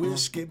the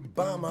whiskey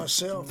by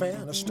myself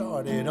and I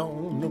started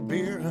on the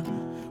beer.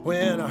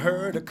 When I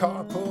heard a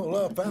car pull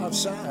up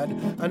outside,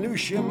 I knew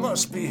she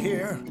must be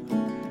here.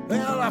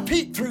 Well, I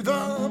peeked through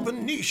the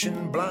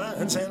Venetian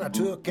blinds and I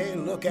took a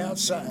look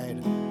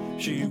outside.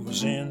 She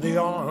was in the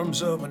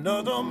arms of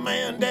another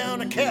man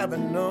down at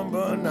cabin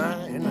number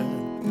 9.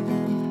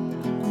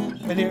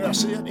 And here I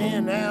sit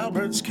in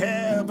Albert's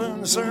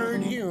cabin,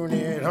 third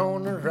unit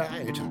on the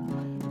right.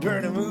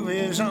 Dirty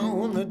movies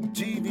on the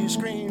TV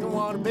screen,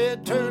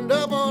 waterbed turned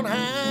up on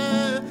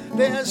high.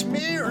 There's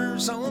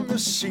mirrors on the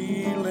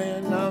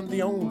ceiling, I'm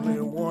the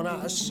only one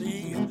I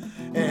see.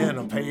 And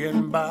I'm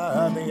paying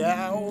by the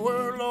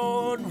hour,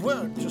 Lord,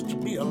 well, just to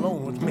be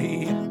alone with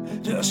me.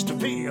 Just to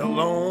be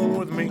alone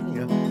with me.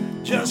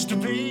 Just to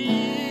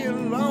be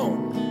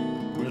alone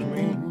with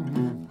me.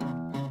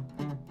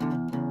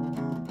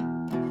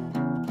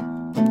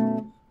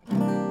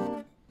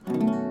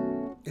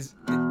 Is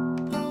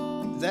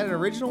that an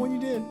original one you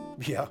did?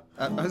 Yeah.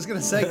 I was going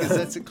to say, because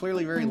that's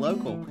clearly very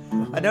local.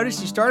 I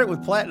noticed you started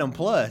with Platinum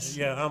Plus.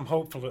 Yeah, I'm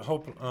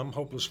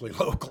hopelessly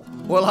local.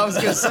 Well, I was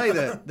going to say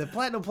that the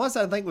Platinum Plus,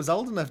 I think, was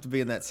old enough to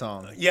be in that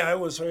song. Yeah, it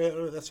was.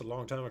 That's a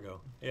long time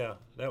ago. Yeah,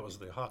 that was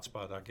the hot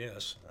spot, I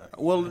guess.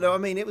 Well, no, I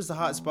mean, it was the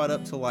hot spot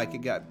up till like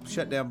it got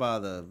shut down by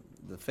the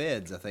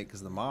feds, I think,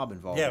 because the mob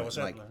involved. Yeah, was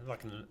that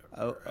like in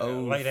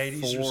late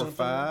 80s or 4 something? or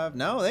 5?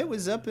 No, it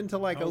was up until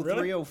like 03,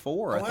 really?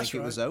 04. Oh, I that's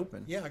think it was right.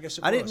 open. Yeah, I guess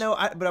it I was. didn't know,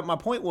 but my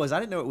point was,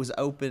 I didn't know it was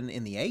open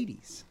in the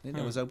 80s. I didn't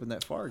know it was open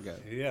that far ago.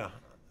 Yeah.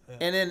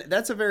 And then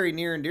that's a very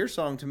near and dear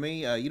song to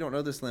me. You don't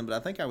know this, Lyn, but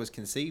I think I was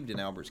conceived in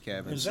Albert's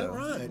cabin. Is so. that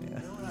right?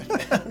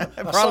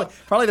 Yeah.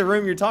 Probably the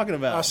room you're talking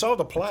about. I saw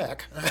the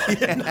plaque.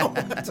 Yeah.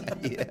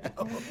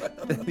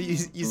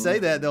 you say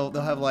that they'll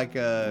have like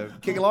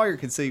Kick a Lawyer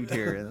conceived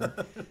here, and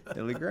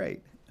it'll be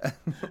great.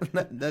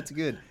 That's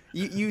good.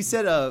 You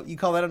said you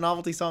call that a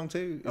novelty song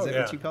too? Is that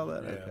what you call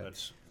that? Yeah, Okay.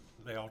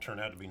 they all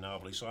turn out to be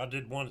novelty. So I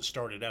did one that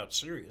started out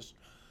serious.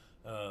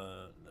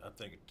 I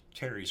think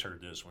Terry's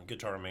heard this one,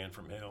 Guitar Man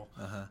from Hell.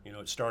 Uh-huh. You know,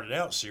 it started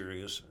out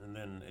serious, and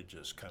then it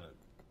just kind of,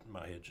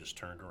 my head just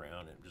turned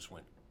around and just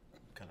went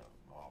kind of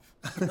off,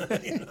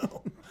 you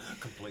know,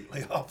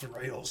 completely off the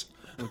rails.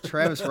 Well,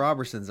 Travis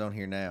Robertson's on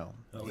here now.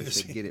 Oh, He is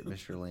said, he? "Get it,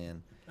 Mr.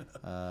 Lyn."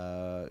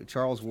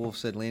 Charles Wolf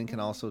said Lyn can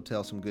also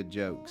tell some good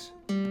jokes.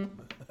 And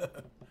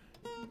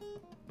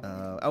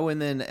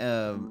then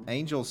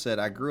Angel said,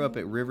 I grew up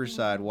at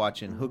Riverside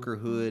watching Hooker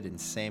Hood and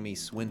Sammy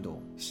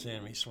Swindle.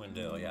 Sammy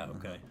Swindell, yeah,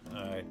 okay.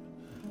 All right.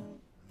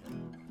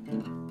 So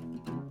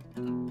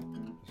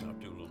I'll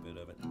do a little bit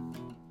of it.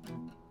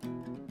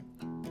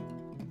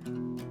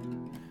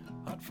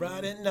 Hot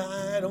Friday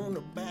night on the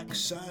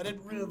backside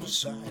at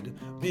Riverside,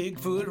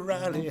 Bigfoot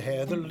Riley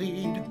had the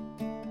lead.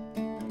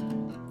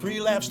 3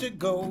 laps to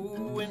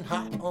go, and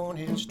hot on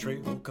his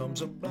trail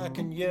comes a black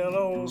and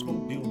yellow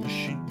Oldsmobile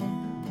machine.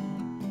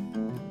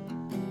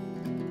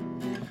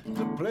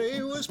 The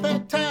play was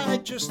packed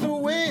tight, just the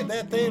way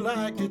that they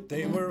liked it.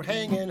 They were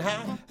hanging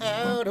high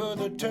out of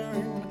the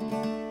turn.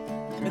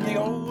 And the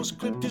Olds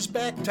clipped his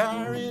back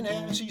tire, and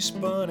as he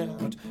spun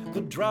out,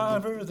 the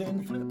driver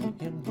then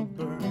flipped in the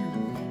burn.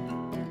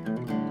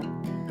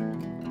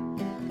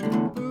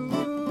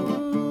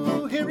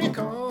 Ooh, here he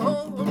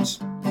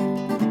comes.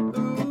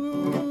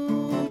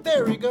 Ooh,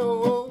 there he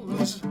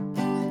goes.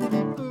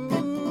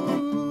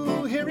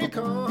 Ooh, here he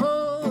comes.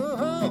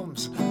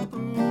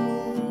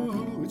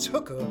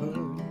 hooker.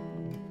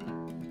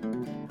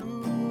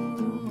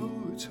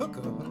 Ooh, it's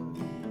hooker.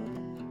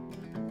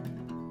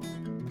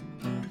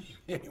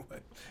 Anyway,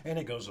 and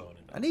it goes on.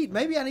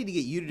 Maybe I need to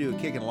get you to do a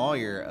Kicking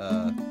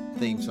Lawyer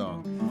theme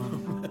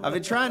song. I've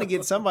been trying to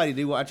get somebody to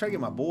do. I try to get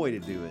my boy to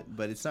do it,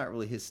 but it's not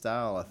really his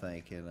style, I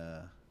think. And I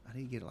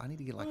need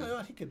to get like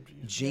a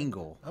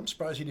jingle. I'm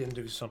surprised he didn't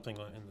do something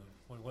like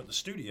when we went to the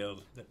studio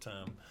that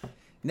time.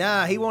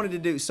 Nah, he wanted to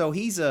do. So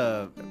he's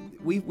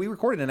we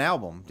recorded an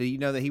album. Do you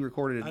know that he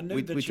recorded? I knew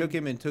we that took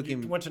him and took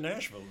him. Went to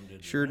Nashville and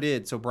did. Sure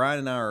did. So Brian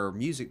and I are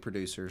music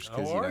producers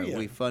because you?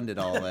 we funded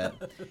all that.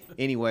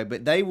 Anyway,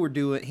 but they were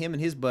doing him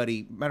and his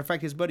buddy. Matter of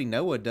fact, his buddy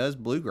Noah does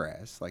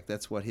bluegrass. Like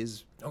that's what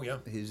his. Oh yeah.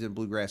 He's in a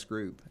bluegrass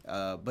group.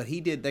 But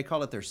he did. They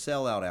call it their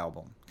sellout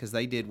album because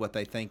they did what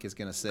they think is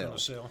going to sell.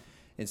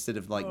 Instead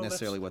of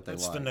necessarily what they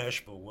like. That's the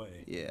Nashville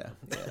way. Yeah.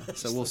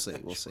 So we'll see.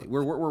 We'll see.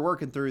 We're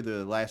working through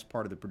the last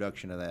part of the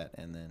production of that,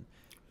 and then.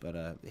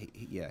 But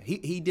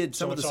he did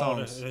some of the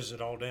songs. Is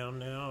it all down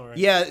now? Or?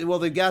 Yeah, well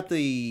they've got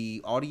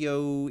the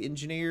audio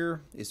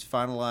engineer is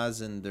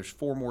finalizing. There's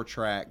 4 more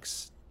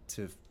tracks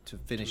to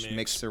finish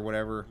mix or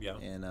whatever. Yeah.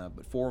 And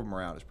but 4 of them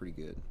are out. It's pretty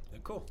good. Yeah,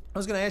 cool. I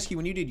was going to ask you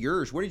when you did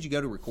yours, where did you go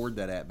to record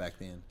that at back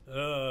then?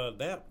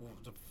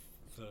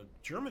 The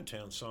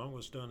Germantown song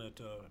was done at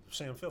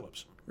Sam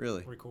Phillips.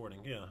 Really? Recording,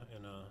 yeah,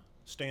 and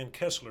Stan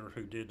Kessler,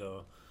 who did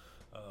it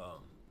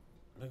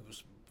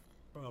was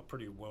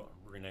pretty well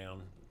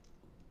renowned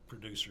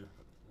producer.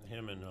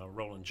 Him and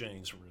Roland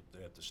James were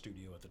at the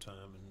studio at the time,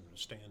 and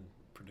Stan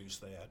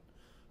produced that.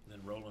 And then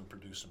Roland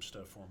produced some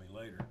stuff for me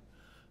later.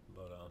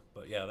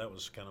 But yeah, that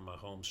was kind of my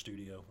home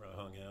studio where I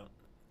hung out.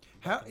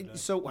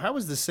 How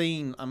was the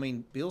scene? I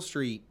mean, Beale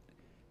Street.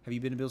 Have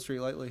you been to Beale Street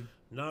lately?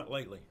 Not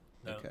lately.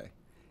 No. Okay.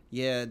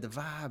 Yeah, the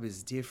vibe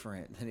is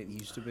different than it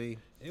used to be.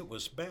 It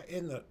was back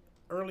in the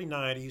early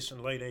 '90s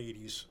and late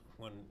 '80s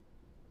when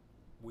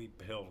we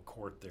held a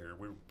court there.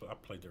 I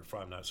played there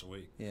 5 nights a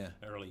week. Yeah.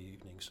 Early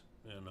evenings,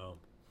 and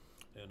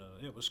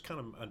it was kind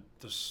of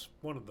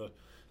one of the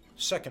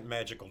second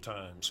magical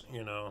times. I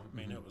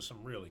mean, it was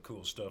some really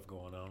cool stuff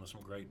going on, and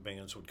some great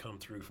bands would come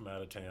through from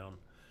out of town.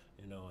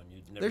 And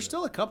you'd never. There's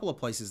still a couple of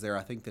places there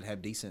I think that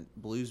have decent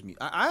blues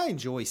music. I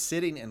enjoy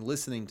sitting and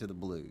listening to the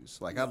blues.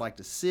 Like I'd like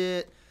to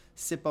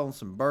sip on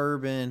some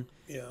bourbon,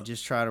 and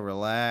just try to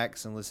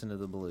relax and listen to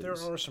the blues. There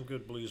are some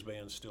good blues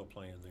bands still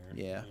playing there.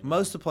 Yeah,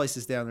 most of the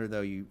places down there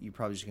though, you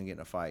probably just gonna get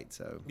in a fight.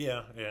 So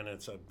yeah, and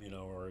it's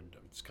or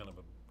it's kind of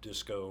a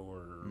disco,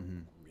 or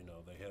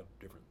they have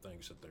different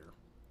things that they're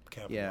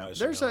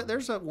capitalizing. Yeah,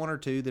 there's a 1 or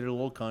 2 that are a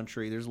little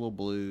country. There's a little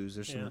blues.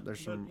 There's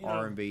some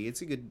R&B.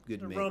 It's a good the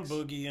mix. Rum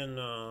Boogie and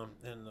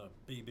the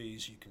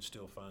BBs, you can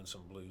still find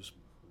some blues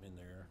in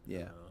there.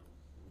 Yeah,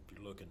 if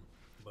you're looking.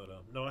 But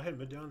no, I hadn't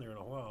been down there in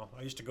a while.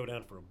 I used to go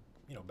down for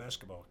a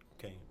basketball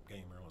game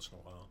every once in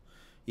a while.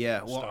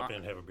 Yeah, well, stop in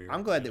and have a beer.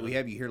 I'm glad that we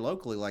have you here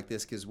locally like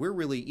this because we're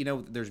really,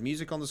 there's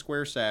music on the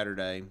Square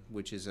Saturday,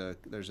 which is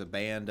there's a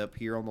band up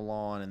here on the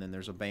lawn, and then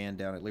there's a band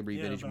down at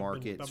Liberty Vintage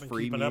Market. I've been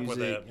free keeping music. Up with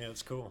that. Yeah,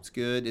 it's cool. It's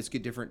good. It's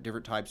good.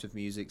 Different types of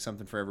music,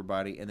 something for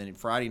everybody. And then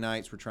Friday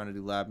nights, we're trying to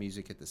do live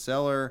music at the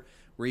Cellar.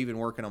 We're even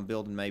working on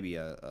building maybe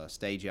a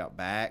stage out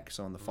back,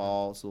 so in the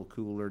fall it's a little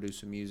cooler, do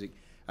some music.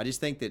 I just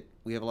think that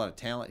we have a lot of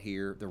talent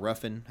here. The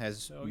Ruffin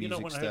has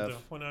music stuff.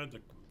 When I had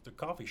the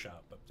coffee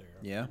shop up there.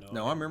 Yeah.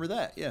 I remember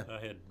that. Yeah.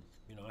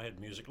 I had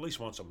music at least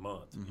once a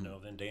month.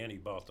 Then Danny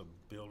bought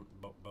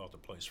the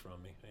place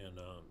from me and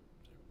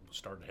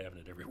started having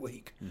it every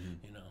week.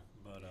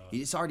 But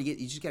it's hard to get.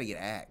 You just got to get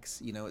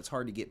acts. It's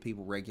hard to get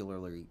people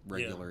regular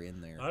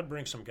in there. I'd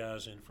bring some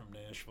guys in from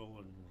Nashville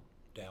and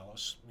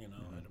Dallas. I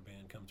had a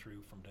band come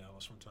through from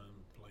Dallas one time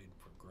and played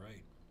for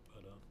great.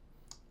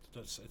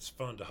 But it's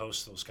fun to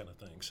host those kind of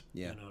things.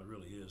 Yeah. It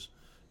really is.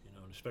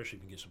 And especially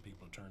if you can get some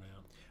people to turn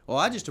out. Well,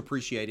 I just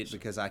appreciate it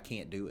because I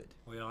can't do it.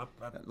 Well,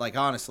 like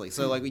honestly,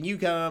 so like when you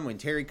come, when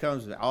Terry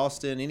comes, with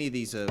Austin, any of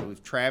these,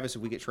 with Travis,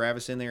 if we get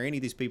Travis in there, any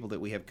of these people that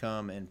we have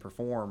come and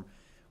perform,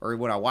 or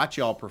when I watch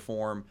y'all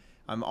perform,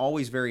 I'm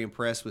always very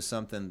impressed with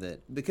something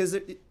because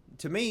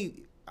to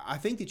me, I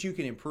think that you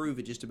can improve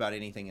at just about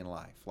anything in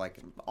life. Like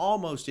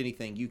almost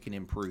anything you can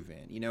improve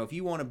in. If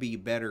you want to be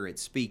better at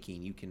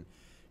speaking, you can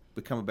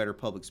become a better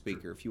public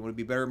speaker. If you want to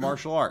be better at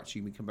martial arts,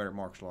 you can become better at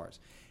martial arts.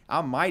 I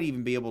might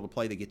even be able to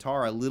play the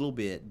guitar a little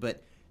bit,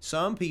 but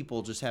some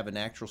people just have a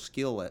natural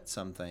skill at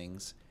some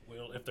things.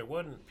 Well, if there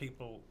wasn't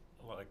people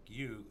like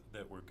you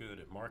that were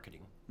good at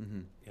marketing,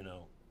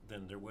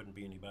 then there wouldn't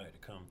be anybody to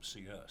come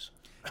see us.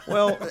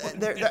 Well,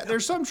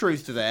 there's some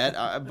truth to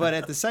that, but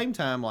at the same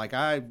time, like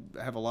I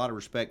have a lot of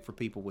respect for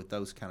people with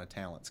those kind of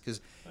talents because,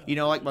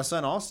 like my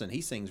son Austin,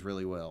 he sings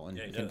really well and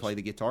can play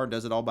the guitar and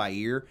does it all by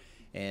ear.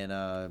 And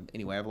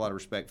anyway, I have a lot of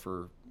respect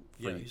for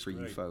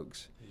you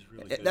folks. He's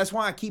really good. That's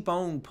why I keep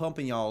on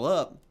pumping y'all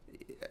up.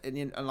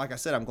 And like I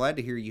said, I'm glad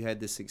to hear you had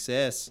this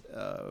success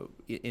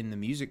in the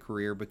music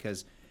career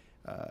because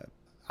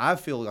I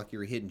feel like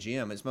you're a hidden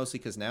gem. It's mostly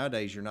because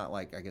nowadays you're not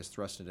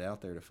thrusting it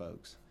out there to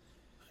folks.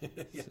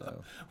 Yeah.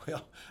 So.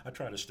 Well, I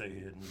try to stay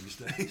hidden these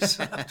days.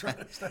 I try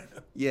to stay.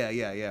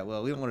 Yeah.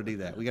 Well, we don't want to do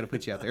that. We got to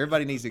put you out there.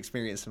 Everybody needs to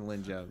experience some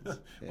Lyn Jones.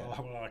 Yeah.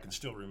 Well, I can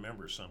still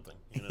remember something.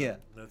 Yeah.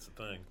 That's the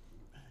thing.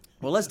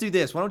 Well, let's do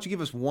this. Why don't you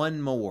give us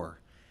one more?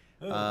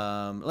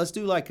 Let's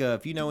do like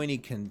if you know any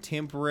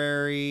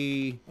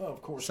contemporary,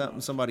 of course,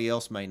 something somebody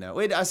else may know.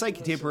 I say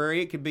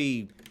contemporary. It could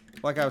be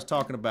like I was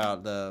talking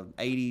about the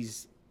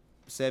 80s,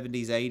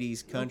 70s,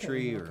 80s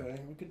country. Okay.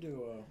 We could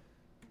do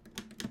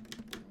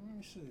let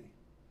me see.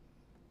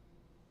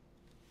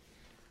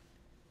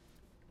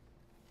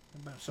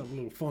 How about something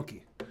a little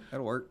funky?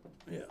 That'll work.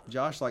 Yeah.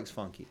 Josh likes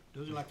funky.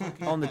 Does he like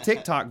funky? On the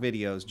TikTok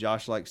videos,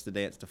 Josh likes to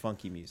dance to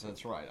funky music.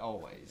 That's right.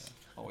 Always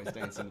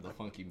dancing to the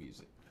funky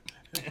music.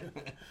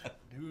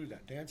 Do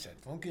that dance, that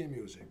funky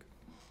music.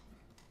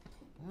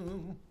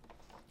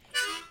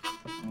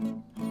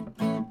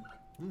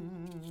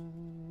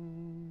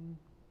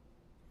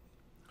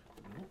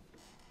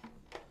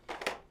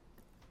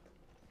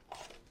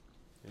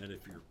 And if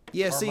you're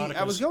See,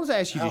 I was going to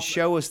ask you to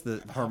show us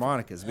the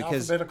harmonicas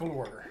because alphabetical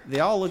order. they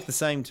all look the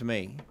same to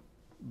me,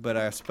 but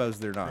I suppose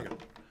they're not.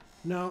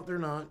 No, they're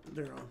not.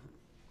 They're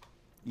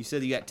You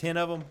said you got 10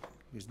 of them?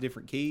 There's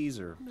different keys,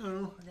 or?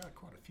 No, I got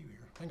quite a few here.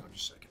 Hang on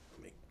just a second.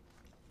 Let me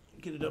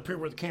get it up here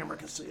where the camera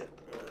can see it.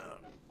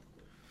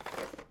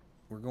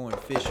 We're going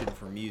fishing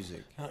for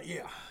music.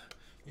 Yeah,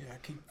 I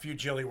keep a few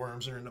jelly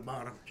worms there in the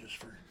bottom just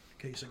for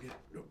in case I get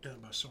roped down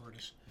by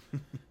sardis.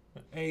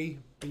 A,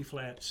 B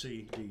flat,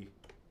 C, D,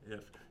 F,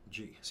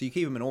 G. So you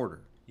keep them in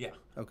order? Yeah.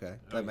 Okay,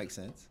 that makes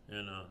sense.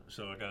 And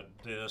so I got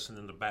this, and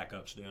then the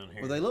backups down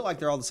here. Well, they look like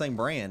they're all the same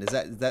brand. Is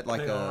that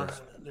like They're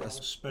a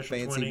Special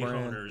fancy 20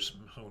 brand?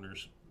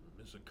 Honers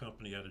is a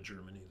company out of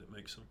Germany that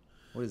makes them.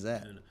 What is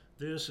that? And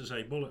this is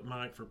a bullet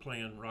mic for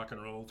playing rock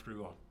and roll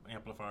through an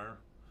amplifier.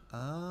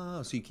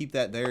 Oh, so you keep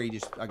that there. You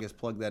just, I guess,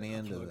 plug that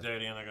in. Plug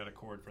that in. I got a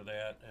cord for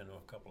that, and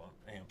a couple of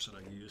amps that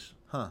I use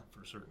for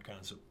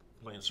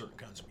playing certain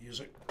kinds of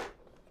music.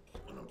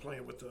 When I'm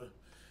playing with the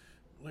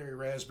Larry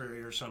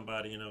Raspberry or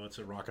somebody, it's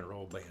a rock and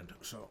roll band.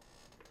 So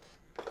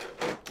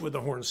with the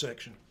horn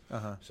section.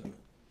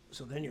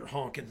 So then you're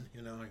honking,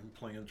 you're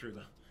playing through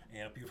the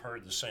amp. You've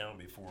heard the sound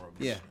before.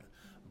 Yeah.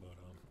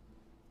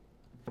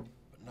 But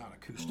not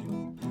acoustic.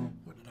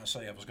 What did I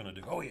say I was going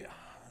to do? Oh yeah,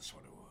 that's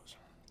what it was.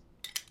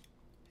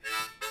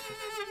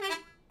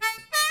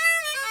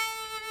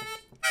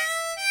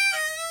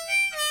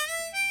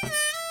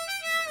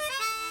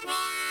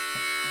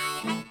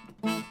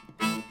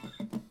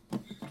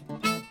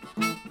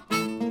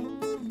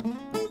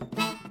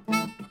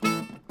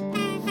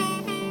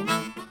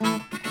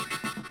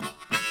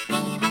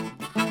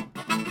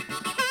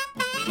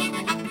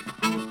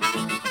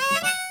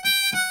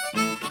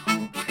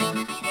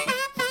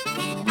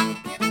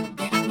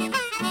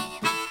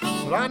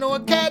 Well, I know a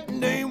cat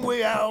named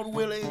Way Out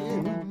Willie.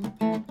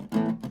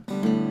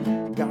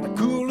 Got a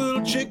cool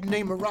little chick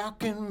named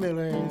Rockin'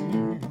 Millie.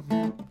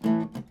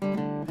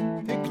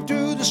 He can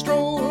do the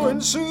stroll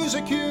and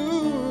Susie Q.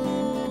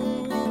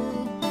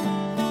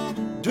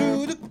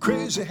 Do the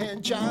crazy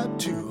hand jive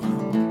too.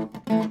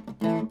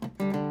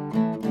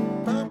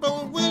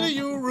 Papa Willie,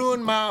 you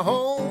ruined my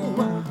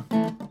home.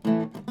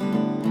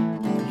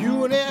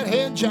 You and that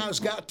hand jive's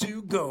got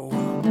to go.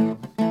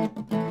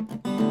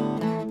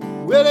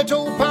 Well, I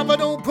told Papa,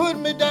 don't put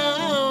me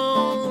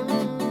down.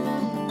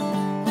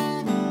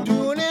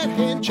 Doing that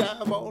hand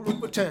jive all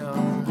over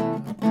town.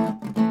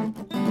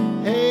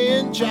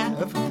 Hand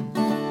jive,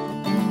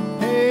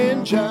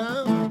 hand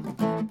jive,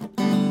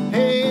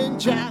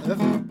 hand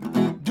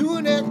jive.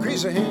 Doing that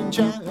crazy hand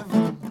jive.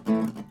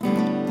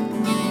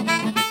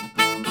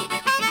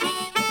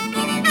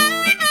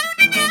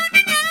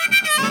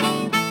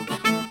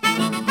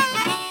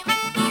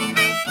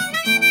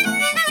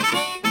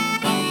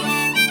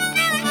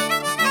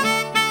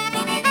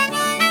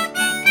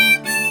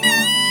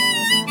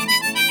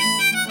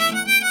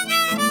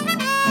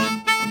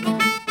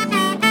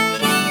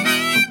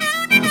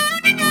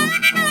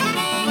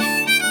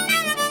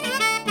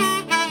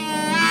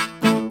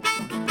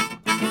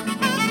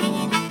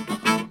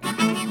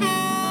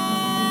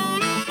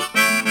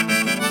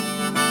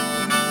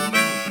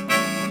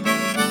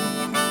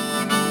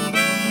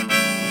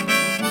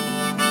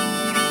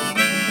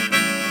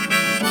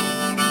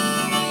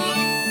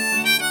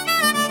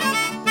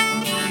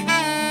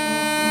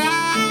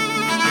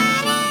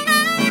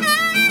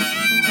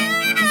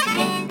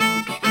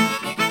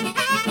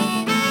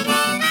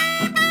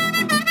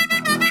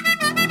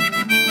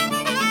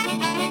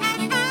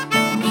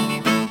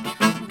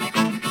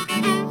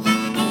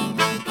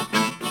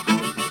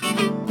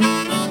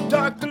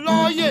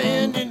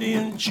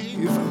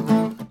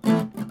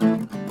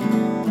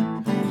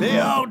 They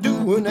all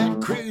doing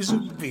that crazy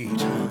beat.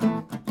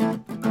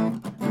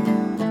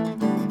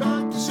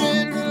 Doctor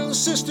said little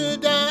sister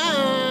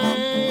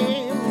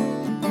dime.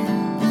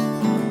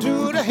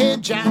 Do the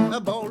hand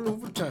jive all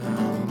over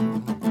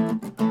town.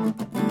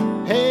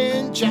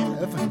 Hand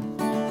jive,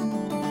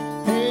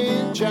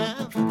 hand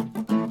jive,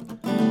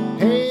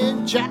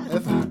 hand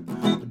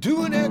jive.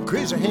 Doing that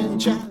crazy hand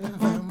jive.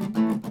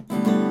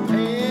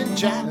 Hand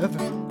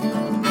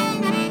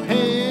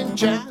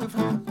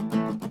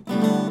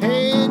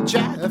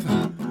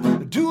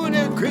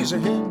crazy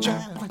hand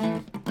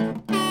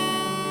jive.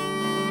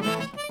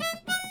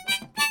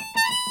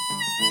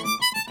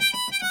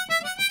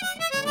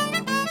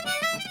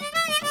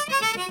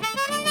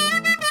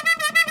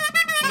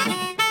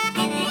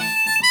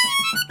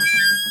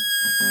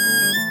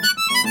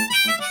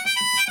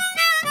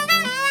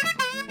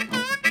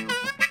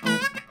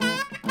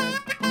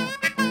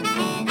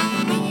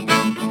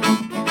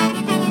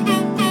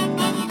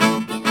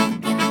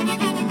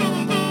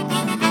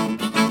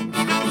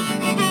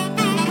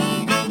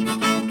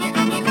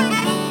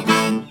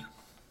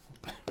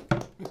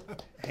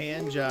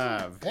 Hand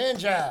Jive Hand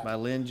jive. by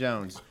Lyn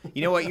Jones.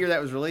 You know what year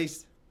that was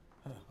released?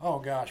 Oh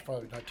gosh,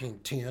 probably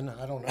 1910.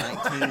 I don't know.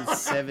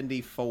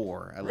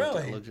 1974. I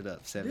Really? looked it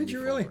up. 74. Did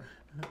you really?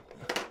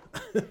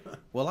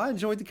 Well, I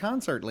enjoyed the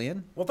concert,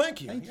 Lyn. Well,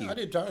 thank you. Thank you. I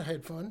did. I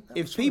had fun. That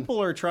If was fun.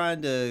 people are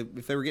trying to,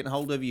 if they were getting a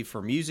hold of you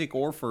for music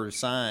or for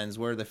signs,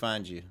 where do they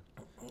find you?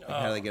 Like,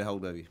 how do they get a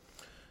hold of you?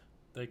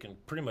 They can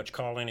pretty much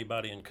call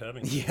anybody in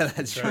Covington. Yeah,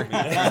 that's Try true. to be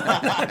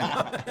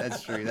there.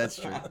 That's true. That's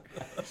true.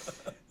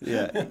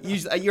 Yeah,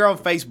 you're on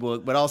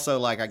Facebook, but also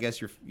like I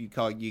guess you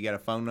got a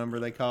phone number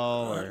they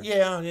call, or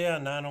Yeah,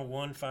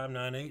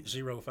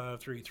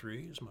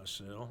 901-598-0533 is my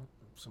cell.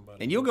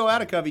 Somebody and you'll go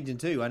out of Covington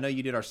too. I know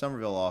you did our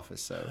Somerville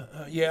office, so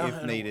yeah,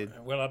 if needed.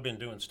 Well, I've been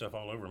doing stuff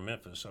all over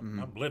Memphis.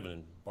 I'm living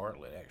in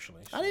Bartlett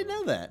actually. I didn't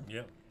know that.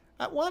 Yeah.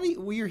 Why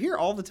well, you're here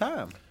all the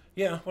time?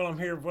 Yeah. Well, I'm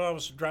here. Well, I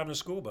was driving a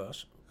school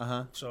bus.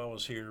 Uh-huh. So I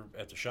was here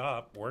at the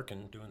shop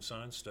working, doing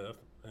sign stuff,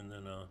 and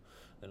then I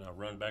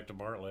run back to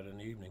Bartlett in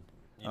the evening.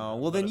 You know.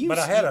 Well, then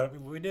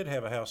we did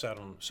have a house out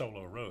on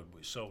Solo Road.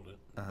 We sold it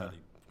about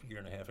a year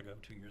and a half ago,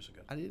 2 years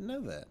ago. I didn't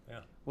know that. Yeah.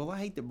 Well, I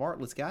hate that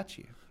Bartlett's got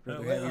you. Rather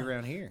Oh, have yeah. you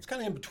around here. It's kind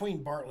of in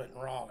between Bartlett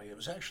and Raleigh. It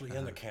was actually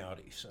in the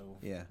county, so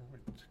Yeah. We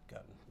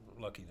got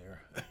lucky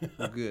there.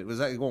 Well, good. Was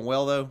that going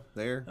well though?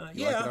 There.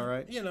 You yeah. like it all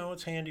right? You know,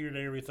 it's handier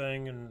to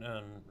everything, and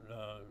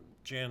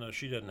Jana,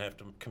 she doesn't have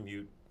to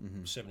commute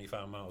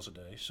 75 miles a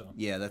day. So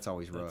Yeah, that's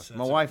always rough. That's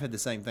My wife had the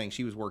same thing.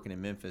 She was working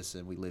in Memphis,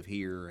 and we live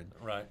here, and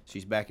right.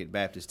 she's back at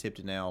Baptist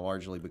Tipton now,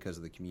 largely because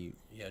of the commute.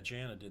 Yeah,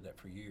 Jana did that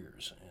for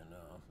years,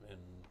 and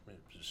it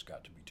just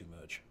got to be too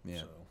much. Yeah.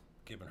 So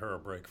giving her a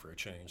break for a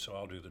change, so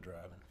I'll do the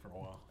driving for a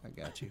while. I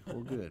got you.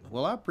 Well, good.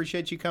 Well, I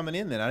appreciate you coming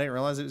in. Then I didn't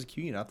realize it was a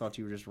commute. I thought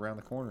you were just around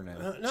the corner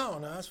now. no,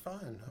 that's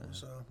fine. I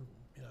was,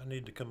 I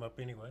need to come up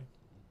anyway.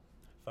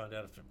 Find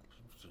out if the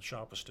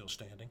shop is still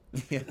standing.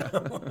 Yeah.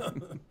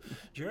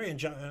 Jerry and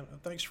John,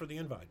 thanks for the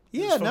invite. It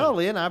Yeah, was fun. no,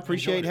 Lyn, I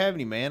appreciate Enjoyed it. having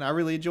you, man. I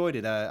really enjoyed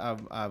it.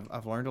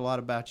 I've learned a lot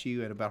about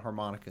you and about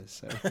harmonicas.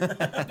 So.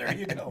 there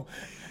you go.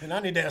 And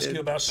I need to ask you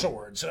about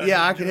swords.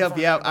 Yeah, I could help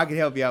you out. I could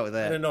help you out with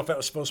I that. didn't know if that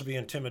was supposed to be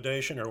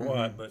intimidation or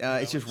what, but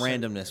It's just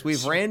randomness. We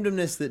have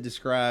randomness that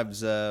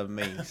describes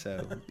me.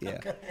 So yeah.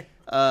 Okay.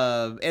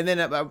 And then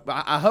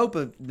I hope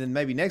then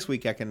maybe next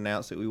week I can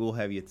announce that we will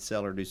have you at the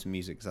cellar do some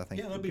music because I think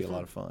Yeah, it would that'd be be a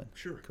lot fun. of fun.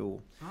 Sure.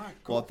 Cool. All right,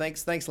 cool. Well,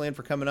 thanks, Lyn,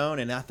 for coming on,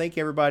 and I thank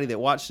everybody that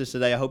watched us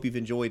today. I hope you've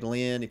enjoyed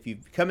Lyn. If you're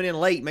coming in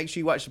late, make sure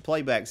you watch the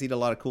playbacks. He did a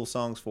lot of cool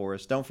songs for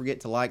us. Don't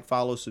forget to like,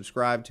 follow,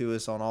 subscribe to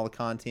us on all the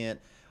content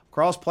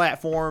across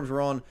platforms.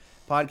 We're on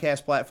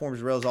podcast platforms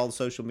as well as all the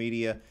social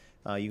media.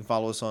 You can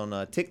follow us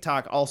on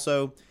TikTok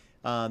also.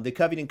 The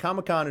Covington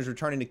Comic-Con is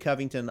returning to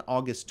Covington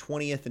August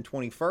 20th and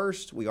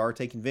 21st. We are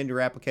taking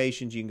vendor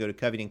applications. You can go to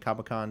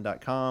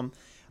covingtoncomiccon.com.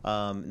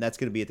 And that's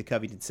going to be at the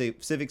Covington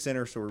Civic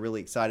Center, so we're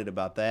really excited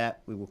about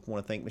that. We want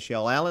to thank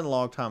Michelle Allen,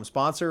 longtime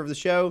sponsor of the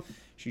show.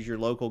 She's your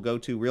local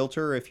go-to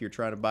realtor if you're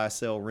trying to buy,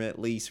 sell, rent,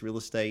 lease, real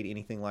estate,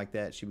 anything like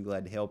that. She'll be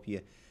glad to help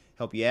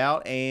you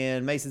out.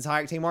 And Mason's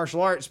High Octane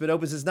Martial Arts, been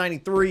open since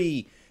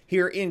 '93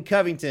 here in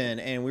Covington,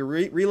 and we're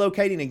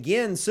relocating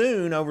again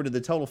soon over to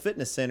the Total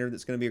Fitness Center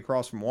that's going to be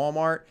across from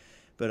Walmart.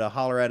 But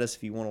holler at us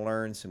if you want to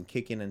learn some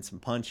kicking and some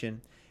punching.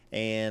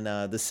 And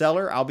the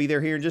cellar, I'll be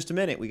there here in just a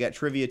minute. We got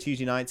trivia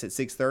Tuesday nights at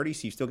 6:30,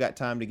 so you still got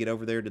time to get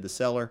over there to the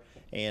cellar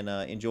and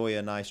enjoy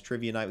a nice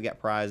trivia night. We got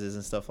prizes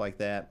and stuff like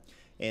that.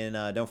 And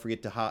don't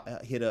forget to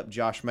hit up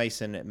Josh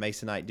Mason at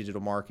Masonite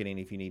Digital Marketing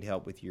if you need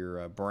help with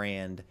your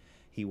brand.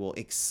 He will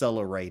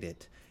accelerate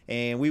it.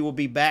 And we will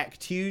be back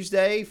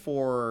Tuesday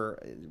we're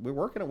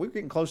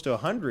getting close to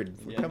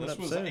 100. We're coming this up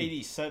was soon.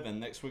 87.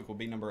 Next week will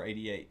be number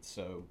 88,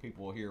 so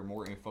people will hear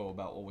more info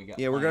about what we got.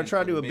 Yeah, we're going to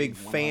try to do a planned big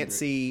for the 100.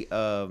 fancy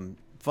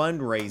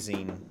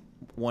fundraising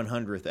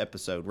 100th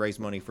episode, raise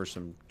money for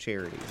some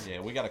charities.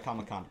 Yeah, we got a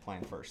Comic-Con to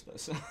plan first, though.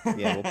 So.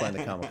 Yeah, we'll plan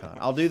the Comic-Con.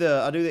 I'll do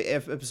the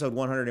episode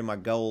 100 in my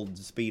gold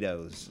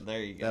Speedos. There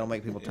you go. That'll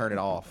make people turn it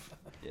off.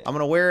 Yeah. I'm going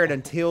to wear it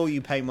until you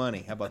pay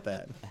money. How about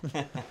that?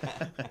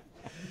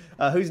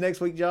 Who's next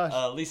week, Josh?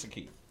 Lisa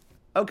Keith.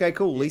 Okay,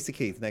 cool. Lisa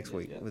Keith next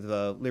week yeah. with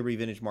Liberty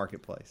Vintage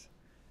Marketplace.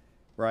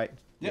 Right?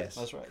 Yeah, Yes.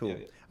 that's right. Cool. Yeah,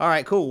 yeah. All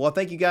right, cool. Well,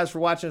 thank you guys for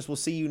watching us. We'll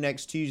see you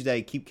next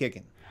Tuesday. Keep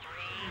kicking.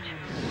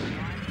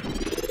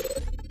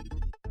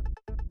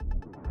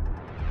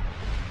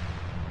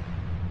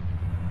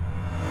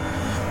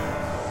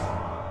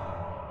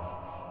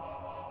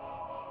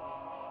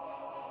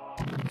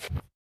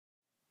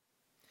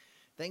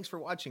 Thanks for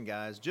watching,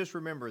 guys. Just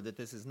remember that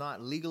this is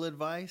not legal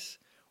advice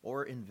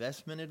or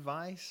investment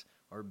advice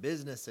or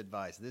business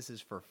advice. This is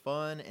for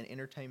fun and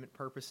entertainment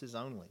purposes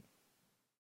only.